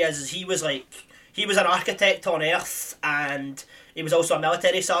Stewart, what he is he was an architect on Earth, and he was also a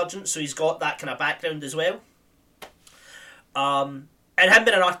military sergeant, so he's got that kind of background as well. And him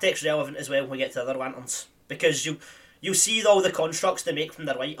being an architect's relevant as well when we get to the other lanterns, because you see all the constructs they make from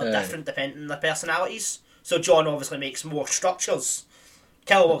the right are different depending on their personalities. So John obviously makes more structures.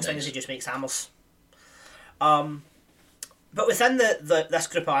 Kilowog's thing is he just makes hammers. But within this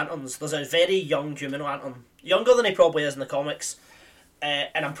group of lanterns, there's a very young human lantern, younger than he probably is in the comics.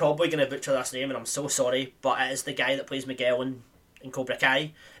 And I'm probably going to butcher this name, and I'm so sorry, but it is the guy that plays Miguel in Cobra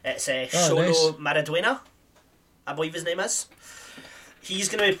Kai. It's Shono nice. Maradona, I believe his name is. He's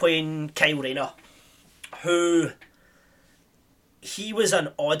going to be playing Kyle Rayner, who... He was an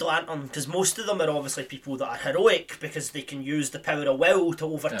odd lantern, because most of them are obviously people that are heroic, because they can use the power of will to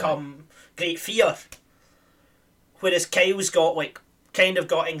overcome great fear. Whereas Kyle's got, kind of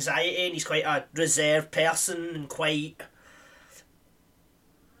got anxiety, and he's quite a reserved person, and quite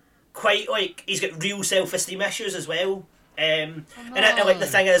he's got real self-esteem issues as well. And the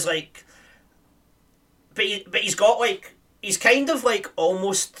thing is, but he's got, he's kind of,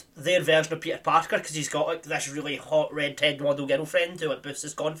 almost their version of Peter Parker, because he's got, this really hot red-head model girlfriend who, boosts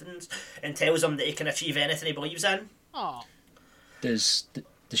his confidence and tells him that he can achieve anything he believes in. Oh. Does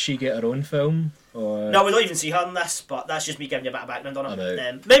she get her own film? Or... No, we don't even see her in this, but that's just me giving you a bit of background on her. I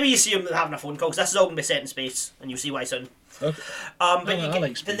know. Maybe you see him having a phone call, because this is all going to be set in space, and you'll see why soon. Okay. But I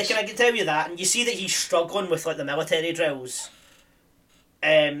like space. I can tell you that, and you see that he's struggling with the military drills,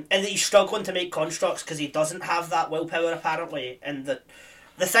 and that he's struggling to make constructs because he doesn't have that willpower apparently. And the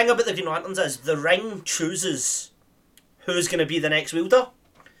thing about the Green Lanterns is the ring chooses who's going to be the next wielder,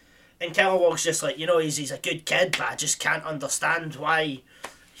 and Kilowog's just he's a good kid, but I just can't understand why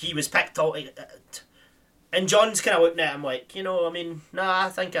he was picked out. And John's kind of looking at him I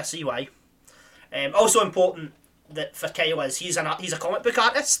think I see why. Also important that for Kyle is he's a comic book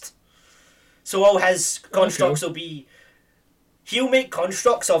artist, so all his constructs will be, he'll make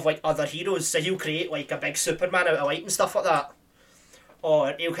constructs of other heroes, so he'll create a big Superman out of light and stuff like that,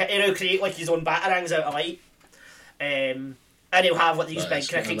 or he'll create his own Batarangs out of light, and he'll have these big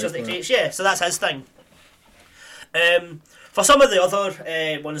creatures that he creates. Yeah, so that's his thing. For some of the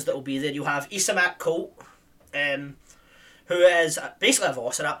other ones that will be there, you'll have Isamak Colt, who is basically a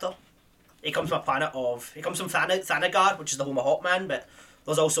Velociraptor. He comes from Thanagar, which is the home of Hawkman, but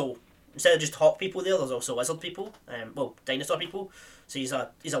there's also, instead of just hawk people there's also lizard people, dinosaur people. So he's a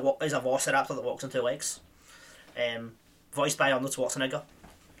Velociraptor that walks on two legs. Voiced by Arnold Schwarzenegger.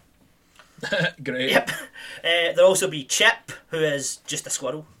 Great. Yep. There'll also be Chip, who is just a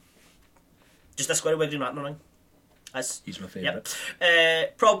squirrel. Just a squirrel with a Green Lantern ring. He's my favourite.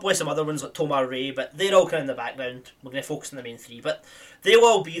 Yep. Probably some other ones like Tomar Ray, but they're all kind of in the background. We're going to focus on the main three, but they'll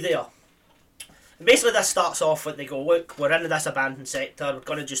all be there. And basically this starts off with, they go, look, we're into this abandoned sector, we're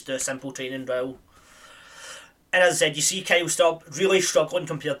going to just do a simple training drill. And as I said, you see Kyle really struggling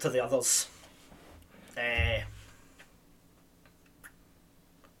compared to the others.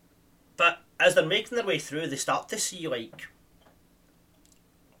 But as they're making their way through, they start to see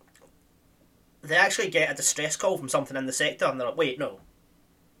they actually get a distress call from something in the sector, and they're like, wait, no.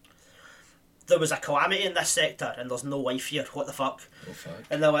 There was a calamity in this sector, and there's no life here, what the fuck? Oh, fuck.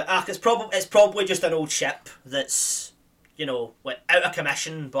 And they're like, it's probably just an old ship that's, out of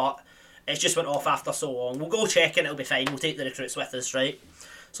commission, but it's just went off after so long. We'll go check and it'll be fine, we'll take the recruits with us, right?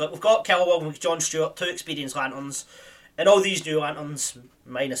 So we've got Kilowog and John Stewart, 2 experienced lanterns, and all these new lanterns,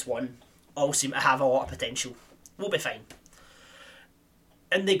 minus 1, all seem to have a lot of potential. We'll be fine.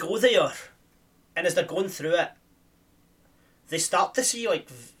 And they go there, and as they're going through it, they start to see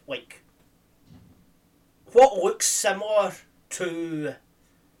what looks similar to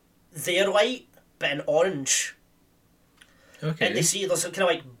their light, but in orange. Okay. And they see there's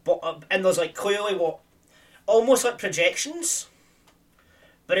kind of and there's clearly almost like projections,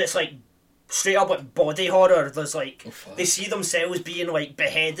 but it's straight up body horror. There's they see themselves being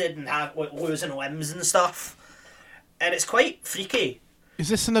beheaded and losing limbs and stuff, and it's quite freaky. Is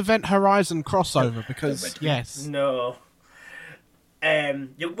this an Event Horizon crossover? Because yes. No.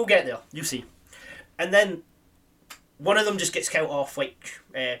 We'll get there. You'll see. And then one of them just gets killed off.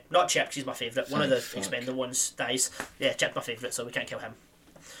 Not Chip, 'cause he's my favourite. One of the expendable ones dies. Yeah, Chip's my favourite, so we can't kill him.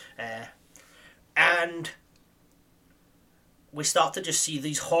 And we start to just see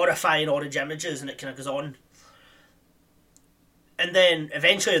these horrifying orange images, and it kind of goes on. And then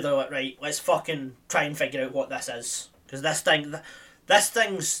eventually they're like, right, let's fucking try and figure out what this is, because this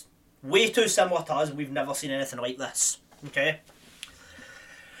thing's way too similar to us, and we've never seen anything like this. Okay?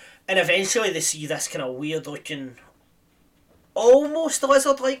 And eventually they see this kind of weird looking, almost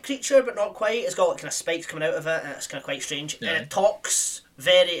lizard-like creature, but not quite. It's got kind of spikes coming out of it, and it's kind of quite strange. Yeah. And it talks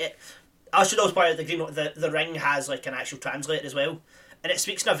I should also point out the ring has an actual translator as well, and it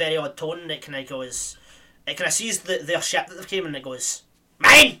speaks in a very odd tone. And it kind of sees their ship that they've came, and it goes,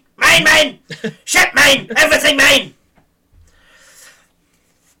 mine, mine, mine, ship mine, everything mine.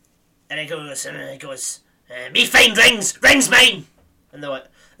 And it goes, me find rings mine.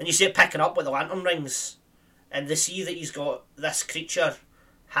 And you see it picking up with the lantern rings, and they see that he's got this creature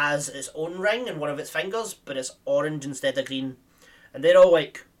has its own ring in one of its fingers, but it's orange instead of green. And they're all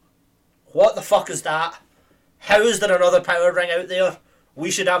like, what the fuck is that? How is there another power ring out there?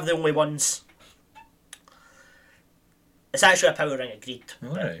 We should have the only ones. It's actually a power ring of greed,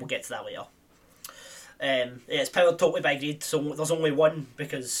 but we'll get to that later. It's powered totally by greed, so there's only one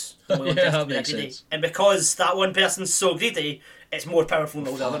because only one person's being greedy. Sense. And because that one person's so greedy, it's more powerful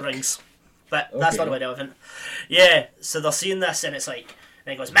than all the other rings. But that's not really relevant. Yeah, so they're seeing this and it's like,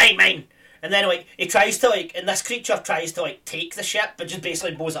 and he goes, mine, mine! And then like he tries to like, and this creature tries to like take the ship, but just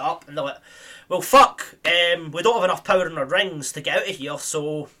basically blows it up. And they're like, well, fuck, we don't have enough power in our rings to get out of here,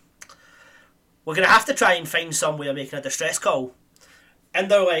 so we're gonna have to try and find some way of making a distress call.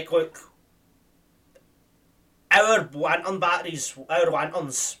 And they're like, look, our lanterns,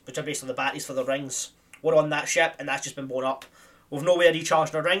 which are basically the batteries for the rings, were on that ship, and that's just been blown up. We've no way of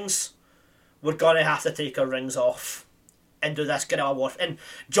recharging our rings. We're gonna have to take our rings off and do this guerrilla warfare. And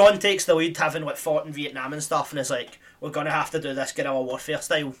John takes the lead, having like fought in Vietnam and stuff, and is like, we're gonna have to do this guerrilla warfare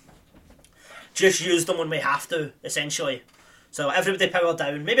style. Just use them when we have to, essentially. So everybody powered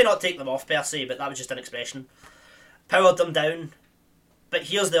down. Maybe not take them off per se, but that was just an expression. Powered them down. But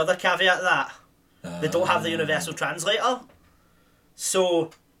here's the other caveat to that. They don't have the universal translator. So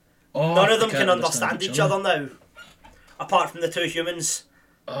none of them can understand each other now. Apart from the two humans.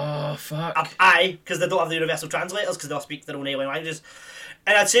 Oh, fuck. Because they don't have the universal translators, because they'll speak their own alien languages.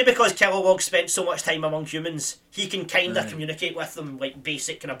 And I'd say because Kilowog spent so much time among humans, he can kind of communicate with them like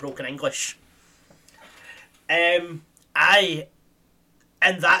basic kind of broken English. And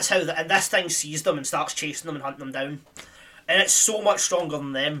that's how and this thing sees them and starts chasing them and hunting them down. And it's so much stronger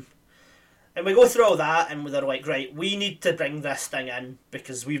than them. And we go through all that and they're like, right, we need to bring this thing in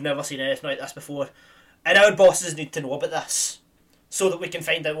because we've never seen anything like this before. And our bosses need to know about this so that we can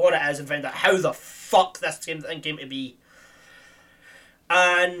find out what it is and find out how the fuck this thing came to be.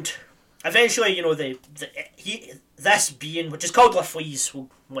 And eventually, you know, this being, which is called Lafleeze, will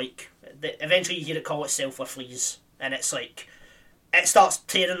eventually you hear it call itself Lafleeze, and it's like, it starts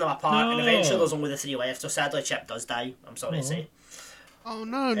tearing them apart, and eventually there's only the three left, so sadly Chip does die, I'm sorry to say. Oh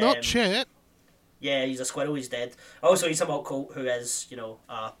no, not Chip. Yeah, he's a squirrel, he's dead. Also, he's a Malt Colt who is, you know,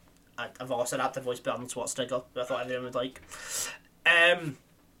 a velociraptor voiced by Arnold Schwarzenegger, who I thought everyone would like. There's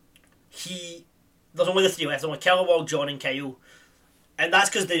only the three left, there's only Kilowog, John and Kyle. And that's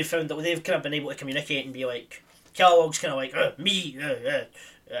because they found that they've kind of been able to communicate and be like, Kilowog's kind of like, me,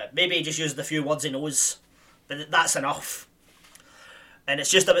 maybe he just used the few words he knows, but that's enough. And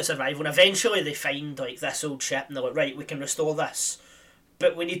it's just about survival. And eventually they find like this old ship and they're like, right, we can restore this,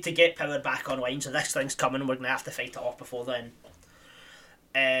 but we need to get power back online, so this thing's coming and we're going to have to fight it off before then.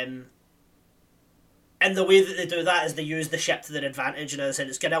 And the way that they do that is they use the ship to their advantage, and as I said,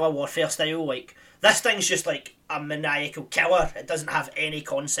 it's guerrilla warfare style. Like, this thing's just like a maniacal killer. It doesn't have any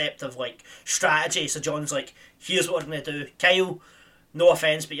concept of like strategy. So John's like, here's what we're going to do. Kyle, no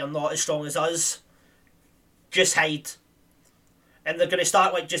offence, but you're not as strong as us. Just hide. And they're going to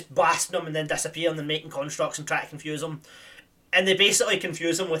start like just blasting them and then disappearing and making constructs and try to confuse them. And they basically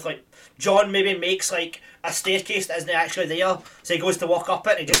confuse him with like, John maybe makes like a staircase that isn't actually there, so he goes to walk up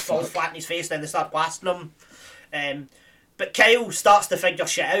it and he just falls flat in his face, and then they start blasting him. But Kyle starts to figure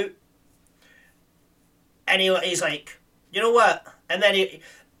shit out, and he's like, you know what? And then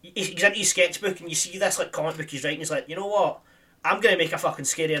he's into his sketchbook and you see this like comic book he's writing, he's like, you know what? I'm going to make a fucking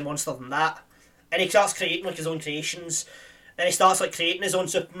scarier monster than that. And he starts creating like his own creations. And he starts like creating his own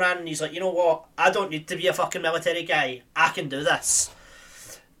Superman, and he's like, you know what? I don't need to be a fucking military guy. I can do this.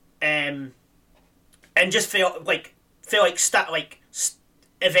 And just felt like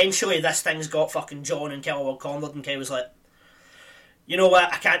eventually this thing's got fucking John and Kilowog cornered, and Kyle was like, you know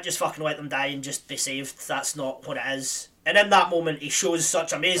what? I can't just fucking let them die and just be saved. That's not what it is. And in that moment, he shows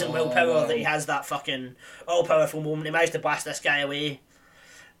such amazing willpower that he has that fucking all-powerful moment. He managed to blast this guy away,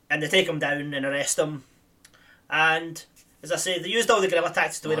 and they take him down and arrest him. And as I say, they used all the guerrilla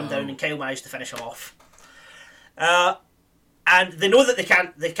tactics to wear him down, and Kyle managed to finish him off. And they know that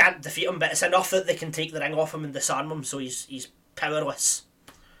they can't defeat him, but it's enough that they can take the ring off him and disarm him, so he's powerless.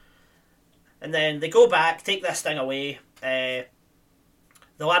 And then they go back, take this thing away. The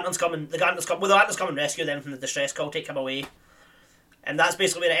Lanterns come and rescue them from the distress call, take him away. And that's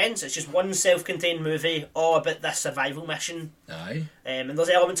basically where it ends. It's just one self-contained movie all about this survival mission. Aye. And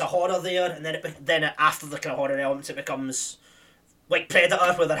there's elements of horror there, and then after the kind of horror elements, it becomes like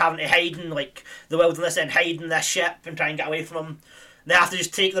Predator, where they're having to hide in like the wilderness and hide in this ship and try and get away from them. They have to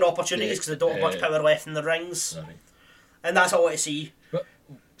just take their opportunities because they don't have much power left in the rings. Sorry. And that's all I see.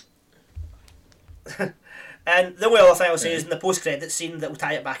 And the only other thing I'll say is in the post-credits scene that will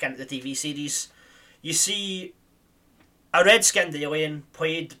tie it back into the TV series, you see a red-skinned alien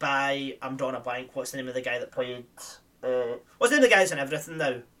played by, I'm drawing a blank, what's the name of the guy that played... what's the name of the guy that's in everything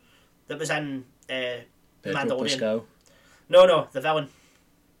now? That was in Pedro Mandalorian. Pascal, No, the villain.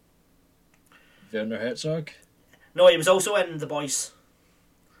 Werner Herzog. No, he was also in The Boys.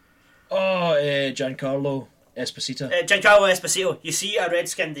 Oh, Giancarlo Esposito. Giancarlo Esposito. You see a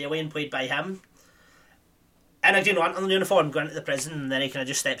red-skinned alien played by him in a Green Lantern uniform going into the prison, and then he kind of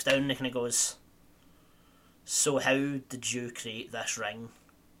just steps down and he kind of goes, "So how did you create this ring?"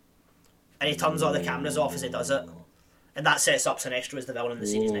 And he turns all the cameras off as he does it. And that sets up Sinestro as the villain in the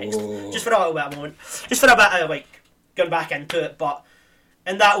series next. Just for a little bit of a moment. Just for a bit of, like, going back into it, but...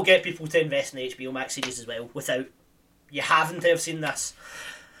 And that will get people to invest in the HBO Max series as well, without you having to have seen this.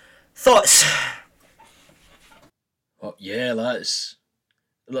 Thoughts? Oh, yeah, that's...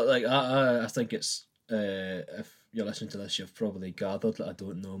 Like, I think it's... if you're listening to this, you've probably gathered that I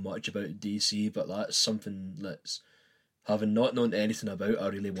don't know much about DC, but that's something that's... Having not known anything about, I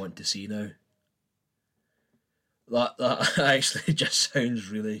really want to see now. That actually just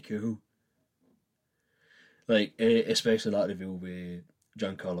sounds really cool. Like, especially that reveal with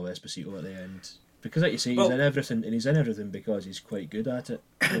Giancarlo Esposito at the end. Because like you say, he's in everything, and he's in everything because he's quite good at it,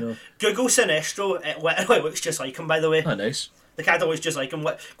 you know. Google Sinestro, it literally looks just like him, by the way. Ah, nice. The character looks just like him.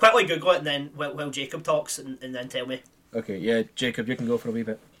 Quickly Google it, and then while Jacob talks, and then tell me. Okay, yeah, Jacob, you can go for a wee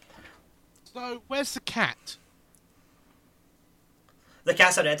bit. So, where's the cat? The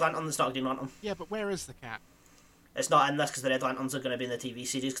cat's a Red Lantern, it's not a Green Lantern. Yeah, but where is the cat? It's not in this because the Red Lanterns are going to be in the TV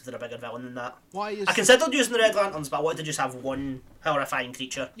series because they're a bigger villain than that. Why is I considered using the Red Lanterns, but I wanted to just have one horrifying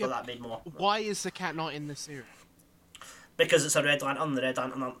creature, Yeah, but that made more. Why is the cat not in the series? Because it's a Red Lantern, the Red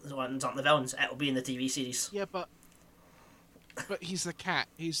Lanterns aren't the villains. It'll be in the TV series. Yeah, but he's the cat.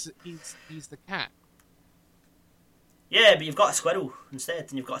 He's the cat. Yeah, but you've got a squirrel instead,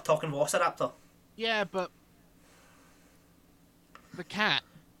 and you've got a talking velociraptor. Yeah, but the cat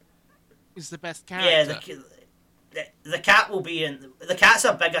is the best character. Yeah, the cat will be in... The cat's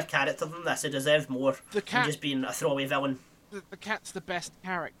a bigger character than this. It deserves more The cat- than just being a throwaway villain. The cat's the best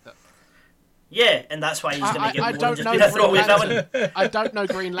character. Yeah, and that's why he's going to get I more than don't just know being a Green throwaway Lantern. villain. I don't know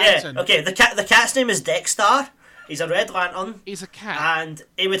Green Yeah, Lantern. okay, the cat's name is Dexter. He's a Red Lantern. He's a cat. And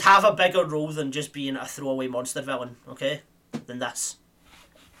he would have a bigger role than just being a throwaway monster villain, okay? Than this.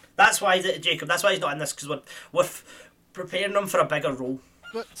 That's why, Jacob, that's why he's not in this, because we're preparing him for a bigger role.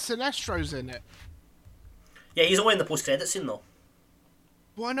 But Sinestro's in it. Yeah, he's only in the post-credit scene, though.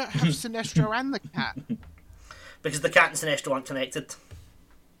 Why not have Sinestro and the cat? Because the cat and Sinestro aren't connected.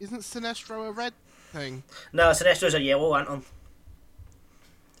 Isn't Sinestro a red thing? No, Sinestro's a yellow lantern.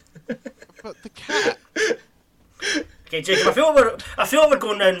 But the cat... Okay, Jacob, I feel like we're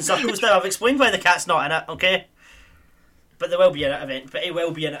going round in circles now. I've explained why the cat's not in it, okay? But they will be in it But he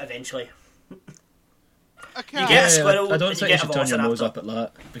will be in it eventually. A cat. You get a squirrel. I don't and think you get a should turn your nose velociraptor. up at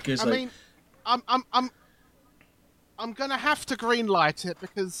that because, I like, mean, I'm gonna have to greenlight it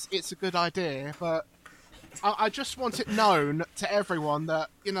because it's a good idea, but I just want it known to everyone that,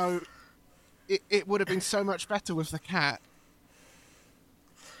 you know, it would have been so much better with the cat.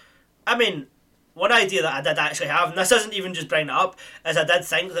 I mean, one idea that I did actually have, and this isn't even just bringing it up, is I did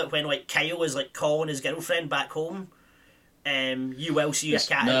think that when like Kyle was like calling his girlfriend back home, you will see a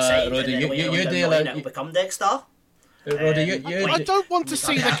cat outside, Roddy, and then later on down the line it'll become Dexter. Roddy, I don't want to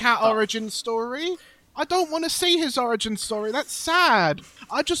see the cat origin story. I don't want to see his origin story. That's sad.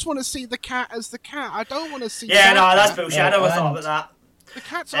 I just want to see the cat as the cat. I don't want to see. Yeah, no, that's cat. bullshit. I never thought about that. The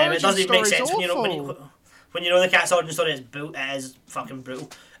cat's It origin doesn't even story make sense is when you know awful. when you know the cat's origin story is it is fucking brutal.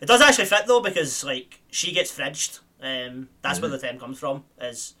 It does actually fit though because like she gets fridged. That's where the term comes from,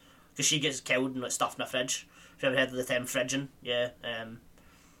 is because she gets killed and like stuffed in a fridge. If you ever heard of the term fridging, yeah.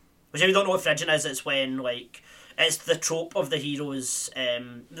 Which if you don't know what fridging is, it's when like it's the trope of the hero's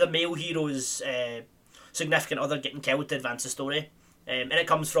the male hero's significant other getting killed to advance the story, and it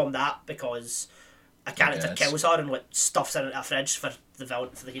comes from that because a character kills her and like stuffs her in a fridge for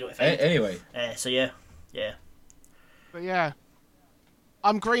the hero to find. Anyway, So yeah. But yeah,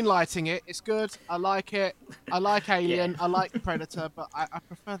 I'm greenlighting it. It's good. I like it. I like Alien. I like Predator, but I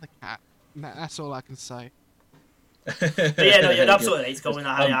prefer the cat. That's all I can say. But yeah, no, you're absolutely right, Colin.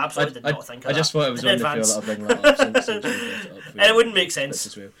 I absolutely did not think of that. I just thought it was in only fair advance. that I bring that up since you brought it up. And it wouldn't make sense.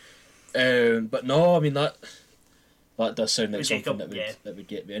 As well. But no, I mean that does sound like With something Jacob, that would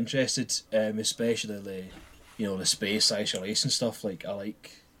get me interested, especially the space isolation stuff. Like I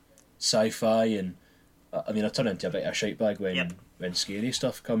like sci-fi, and I mean I turn into a bit of a shitebag when scary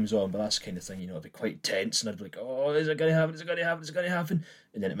stuff comes on, but that's the kind of thing it'd be quite tense, and I'd be like, oh, is it going to happen? Is it going to happen? Is it going to happen?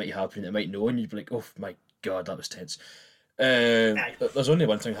 And then it might happen, and it might no, and you'd be like, oh my god, that was tense. There's only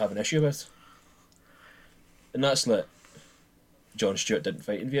one thing I have an issue with. And that's like John Stewart didn't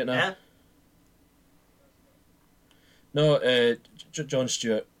fight in Vietnam. Yeah. No, John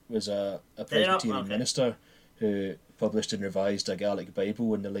Stewart was a Presbyterian Okay. minister who published and revised a Gaelic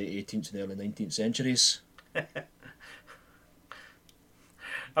Bible in the late 18th and early 19th centuries.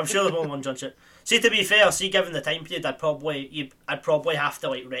 I'm sure there's one John Stewart. See, to be fair, given the time period, I'd probably have to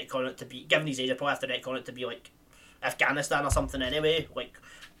like retcon it to be, given his age, I'd probably have to retcon it to be like Afghanistan or something anyway. Like,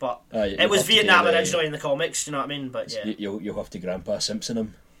 but it was Vietnam originally in the comics. You know what I mean? But yeah, you'll have to Grandpa Simpson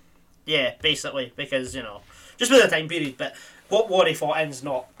him. Yeah, basically, because just with the time period. But what war he fought in is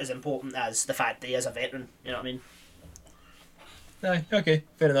not as important as the fact that he is a veteran. You know what I mean? Aye, okay,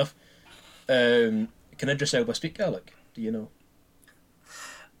 fair enough. Can Idris Elba speak Gaelic? Do you know?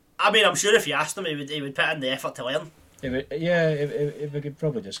 I mean, I'm sure if you asked him, he would put in the effort to learn. If we could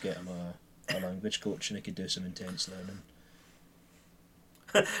probably just get him a language coach and he could do some intense learning.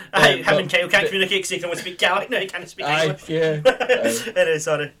 Him and Kyle can't communicate because he can only speak Gaelic now, he can't speak English. Anyway,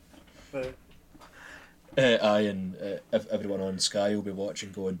 sorry. And everyone on Sky will be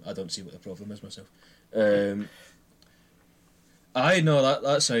watching going, I don't see what the problem is myself. I know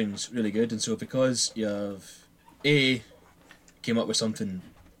that sounds really good, and so because you have A, came up with something,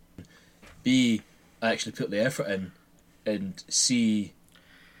 B, actually put the effort in, and C,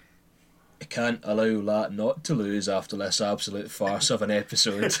 I can't allow that not to lose after this absolute farce of an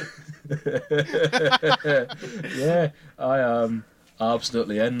episode. Yeah, I am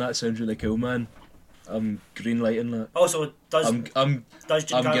absolutely in. That sounds really cool, man. I'm greenlighting that. Also, does Giancarlo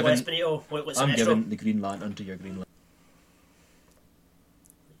Esposito what's I'm Sinestro? giving the Green Lantern to your Green Lantern.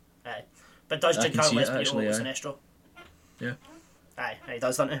 Aye. But does I can see Giancarlo it, Esposito actually, what's aye. Sinestro? Yeah. Aye, he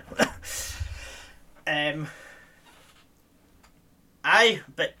does, doesn't he? Aye,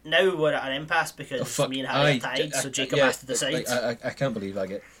 but now we're at an impasse because me and Harry are tied, so Jacob has to decide. I can't believe I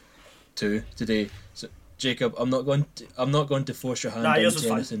get two today. So Jacob, I'm not going to force your hand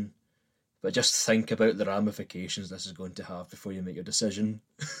into anything, but just think about the ramifications this is going to have before you make your decision.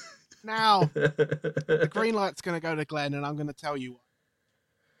 Now, the green light's going to go to Glenn, and I'm going to tell you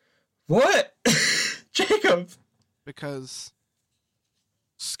why. What? Jacob? Because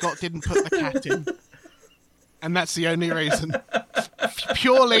Scott didn't put the cat in. And that's the only reason.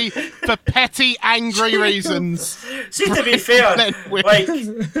 Purely for petty, angry reasons. See, to be fair,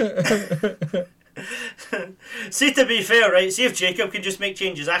 right? See if Jacob can just make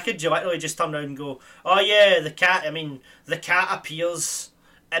changes, I could literally just turn around and go, oh yeah, the cat appears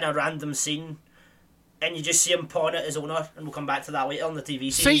in a random scene and you just see him pawing at his owner, and we'll come back to that later on the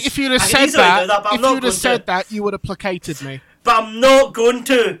TV series. See, if you'd have said that, you would have placated me. But I'm not going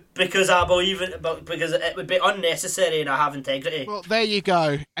to, because I believe it, because it would be unnecessary and I have integrity. Well, there you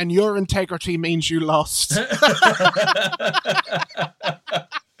go. And your integrity means you lost.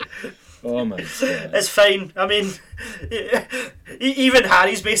 Oh my God. It's fine. I mean, even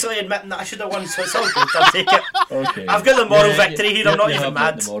Harry's basically admitting that I should have won, so it's all good. I'll take it. Okay. I've got the moral victory here. I'm not even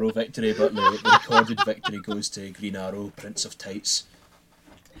mad. The moral victory, but the recorded victory goes to Green Arrow, Prince of Tights.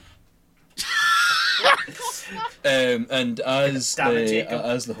 And as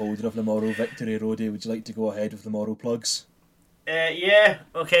the holder of the moral victory, Roddy, would you like to go ahead with the moral plugs? Yeah.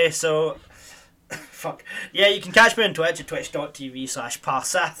 Okay. So. Fuck. Yeah, you can catch me on Twitch at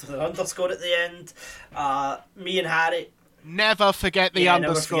twitch.tv/Parsath with an underscore at the end. Me and Harry. Never forget the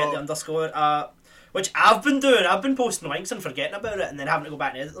underscore. Never forget the underscore. Which I've been doing. I've been posting links and forgetting about it and then having to go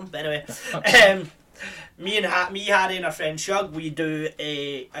back and edit them. But anyway. Me, Harry and our friend Shug, we do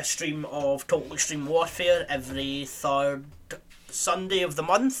a stream of Total Extreme Warfare every third Sunday of the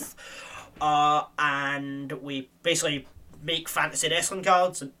month. And we basically make fantasy wrestling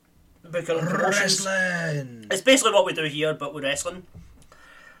cards and book our own promotions. Wrestling! It's basically what we do here, but with wrestling.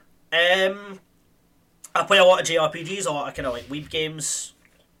 I play a lot of JRPGs, a lot of kind of like weeb games.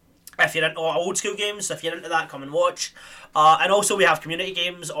 If you're into a lot of old school games, if you're into that, come and watch. And also we have community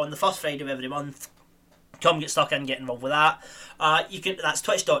games on the first Friday of every month. Come get stuck in, get involved with that. That's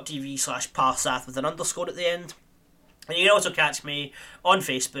twitch.tv/Parsath with an underscore at the end. And you can also catch me on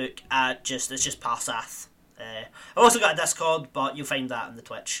Facebook at it's just Parsath. I've also got a Discord, but you'll find that on the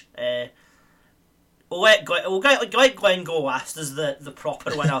Twitch. We'll let Glenn go last as the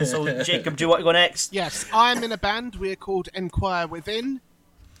proper winner. So, Jacob, do you want to go next? Yes, I'm in a band. We are called Enquire Within.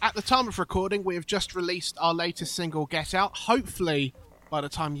 At the time of recording, we have just released our latest single, Get Out. Hopefully, by the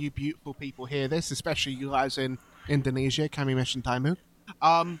time you beautiful people hear this, especially you guys in Indonesia, Kami Mission Taimu,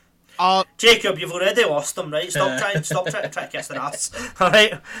 Jacob, you've already lost them, right? Stop trying to kiss their ass.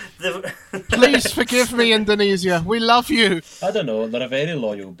 Alright? Please forgive me, Indonesia. We love you. I don't know, they're a very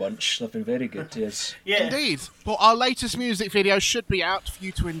loyal bunch. They've been very good to us. Yeah. Indeed. But our latest music video should be out for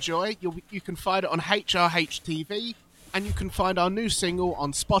you to enjoy. You can find it on HRH TV, and you can find our new single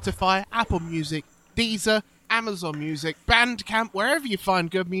on Spotify, Apple Music, Deezer, Amazon Music, Bandcamp, wherever you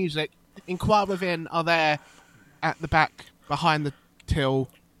find good music. Inquire Within are there at the back, behind the till.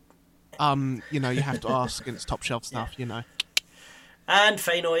 You have to ask, and it's top shelf stuff, And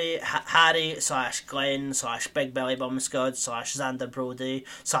finally, Harry/Glenn/ Big Billy Bumscud/ Xander Brody/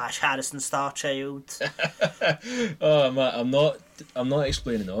 Harrison Starchild. Oh man, I'm not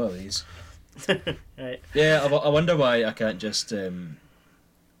explaining all of these. Right. Yeah, I wonder why I can't just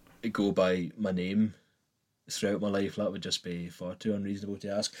go by my name throughout my life. That would just be far too unreasonable to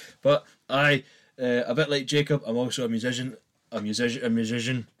ask. But a bit like Jacob, I'm also a musician.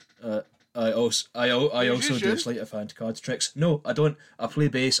 I also do sleight of hand card tricks. No, I don't. I play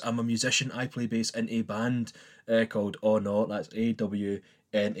bass. I'm a musician. I play bass in a band called Oh No. That's AWNAW.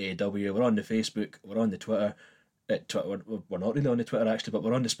 We're on the Facebook. We're on the Twitter. We're not really on the Twitter actually, but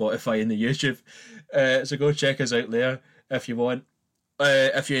we're on the Spotify and the YouTube. So go check us out there if you want.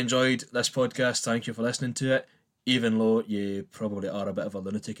 If you enjoyed this podcast, thank you for listening to it. Even though you probably are a bit of a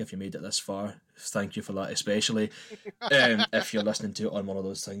lunatic if you made it this far, thank you for that, especially if you're listening to it on one of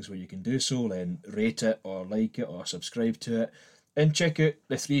those things where you can do so, then rate it or like it or subscribe to it. And check out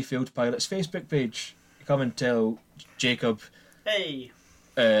the Three Failed Pilots Facebook page. Come and tell Jacob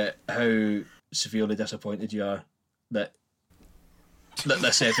how severely disappointed you are that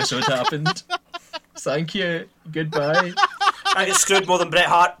this episode happened. Thank you. Goodbye. I get screwed more than Bret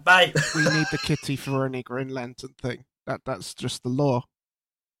Hart. Bye. We need the kitty for a Green Lantern thing. That's just the law.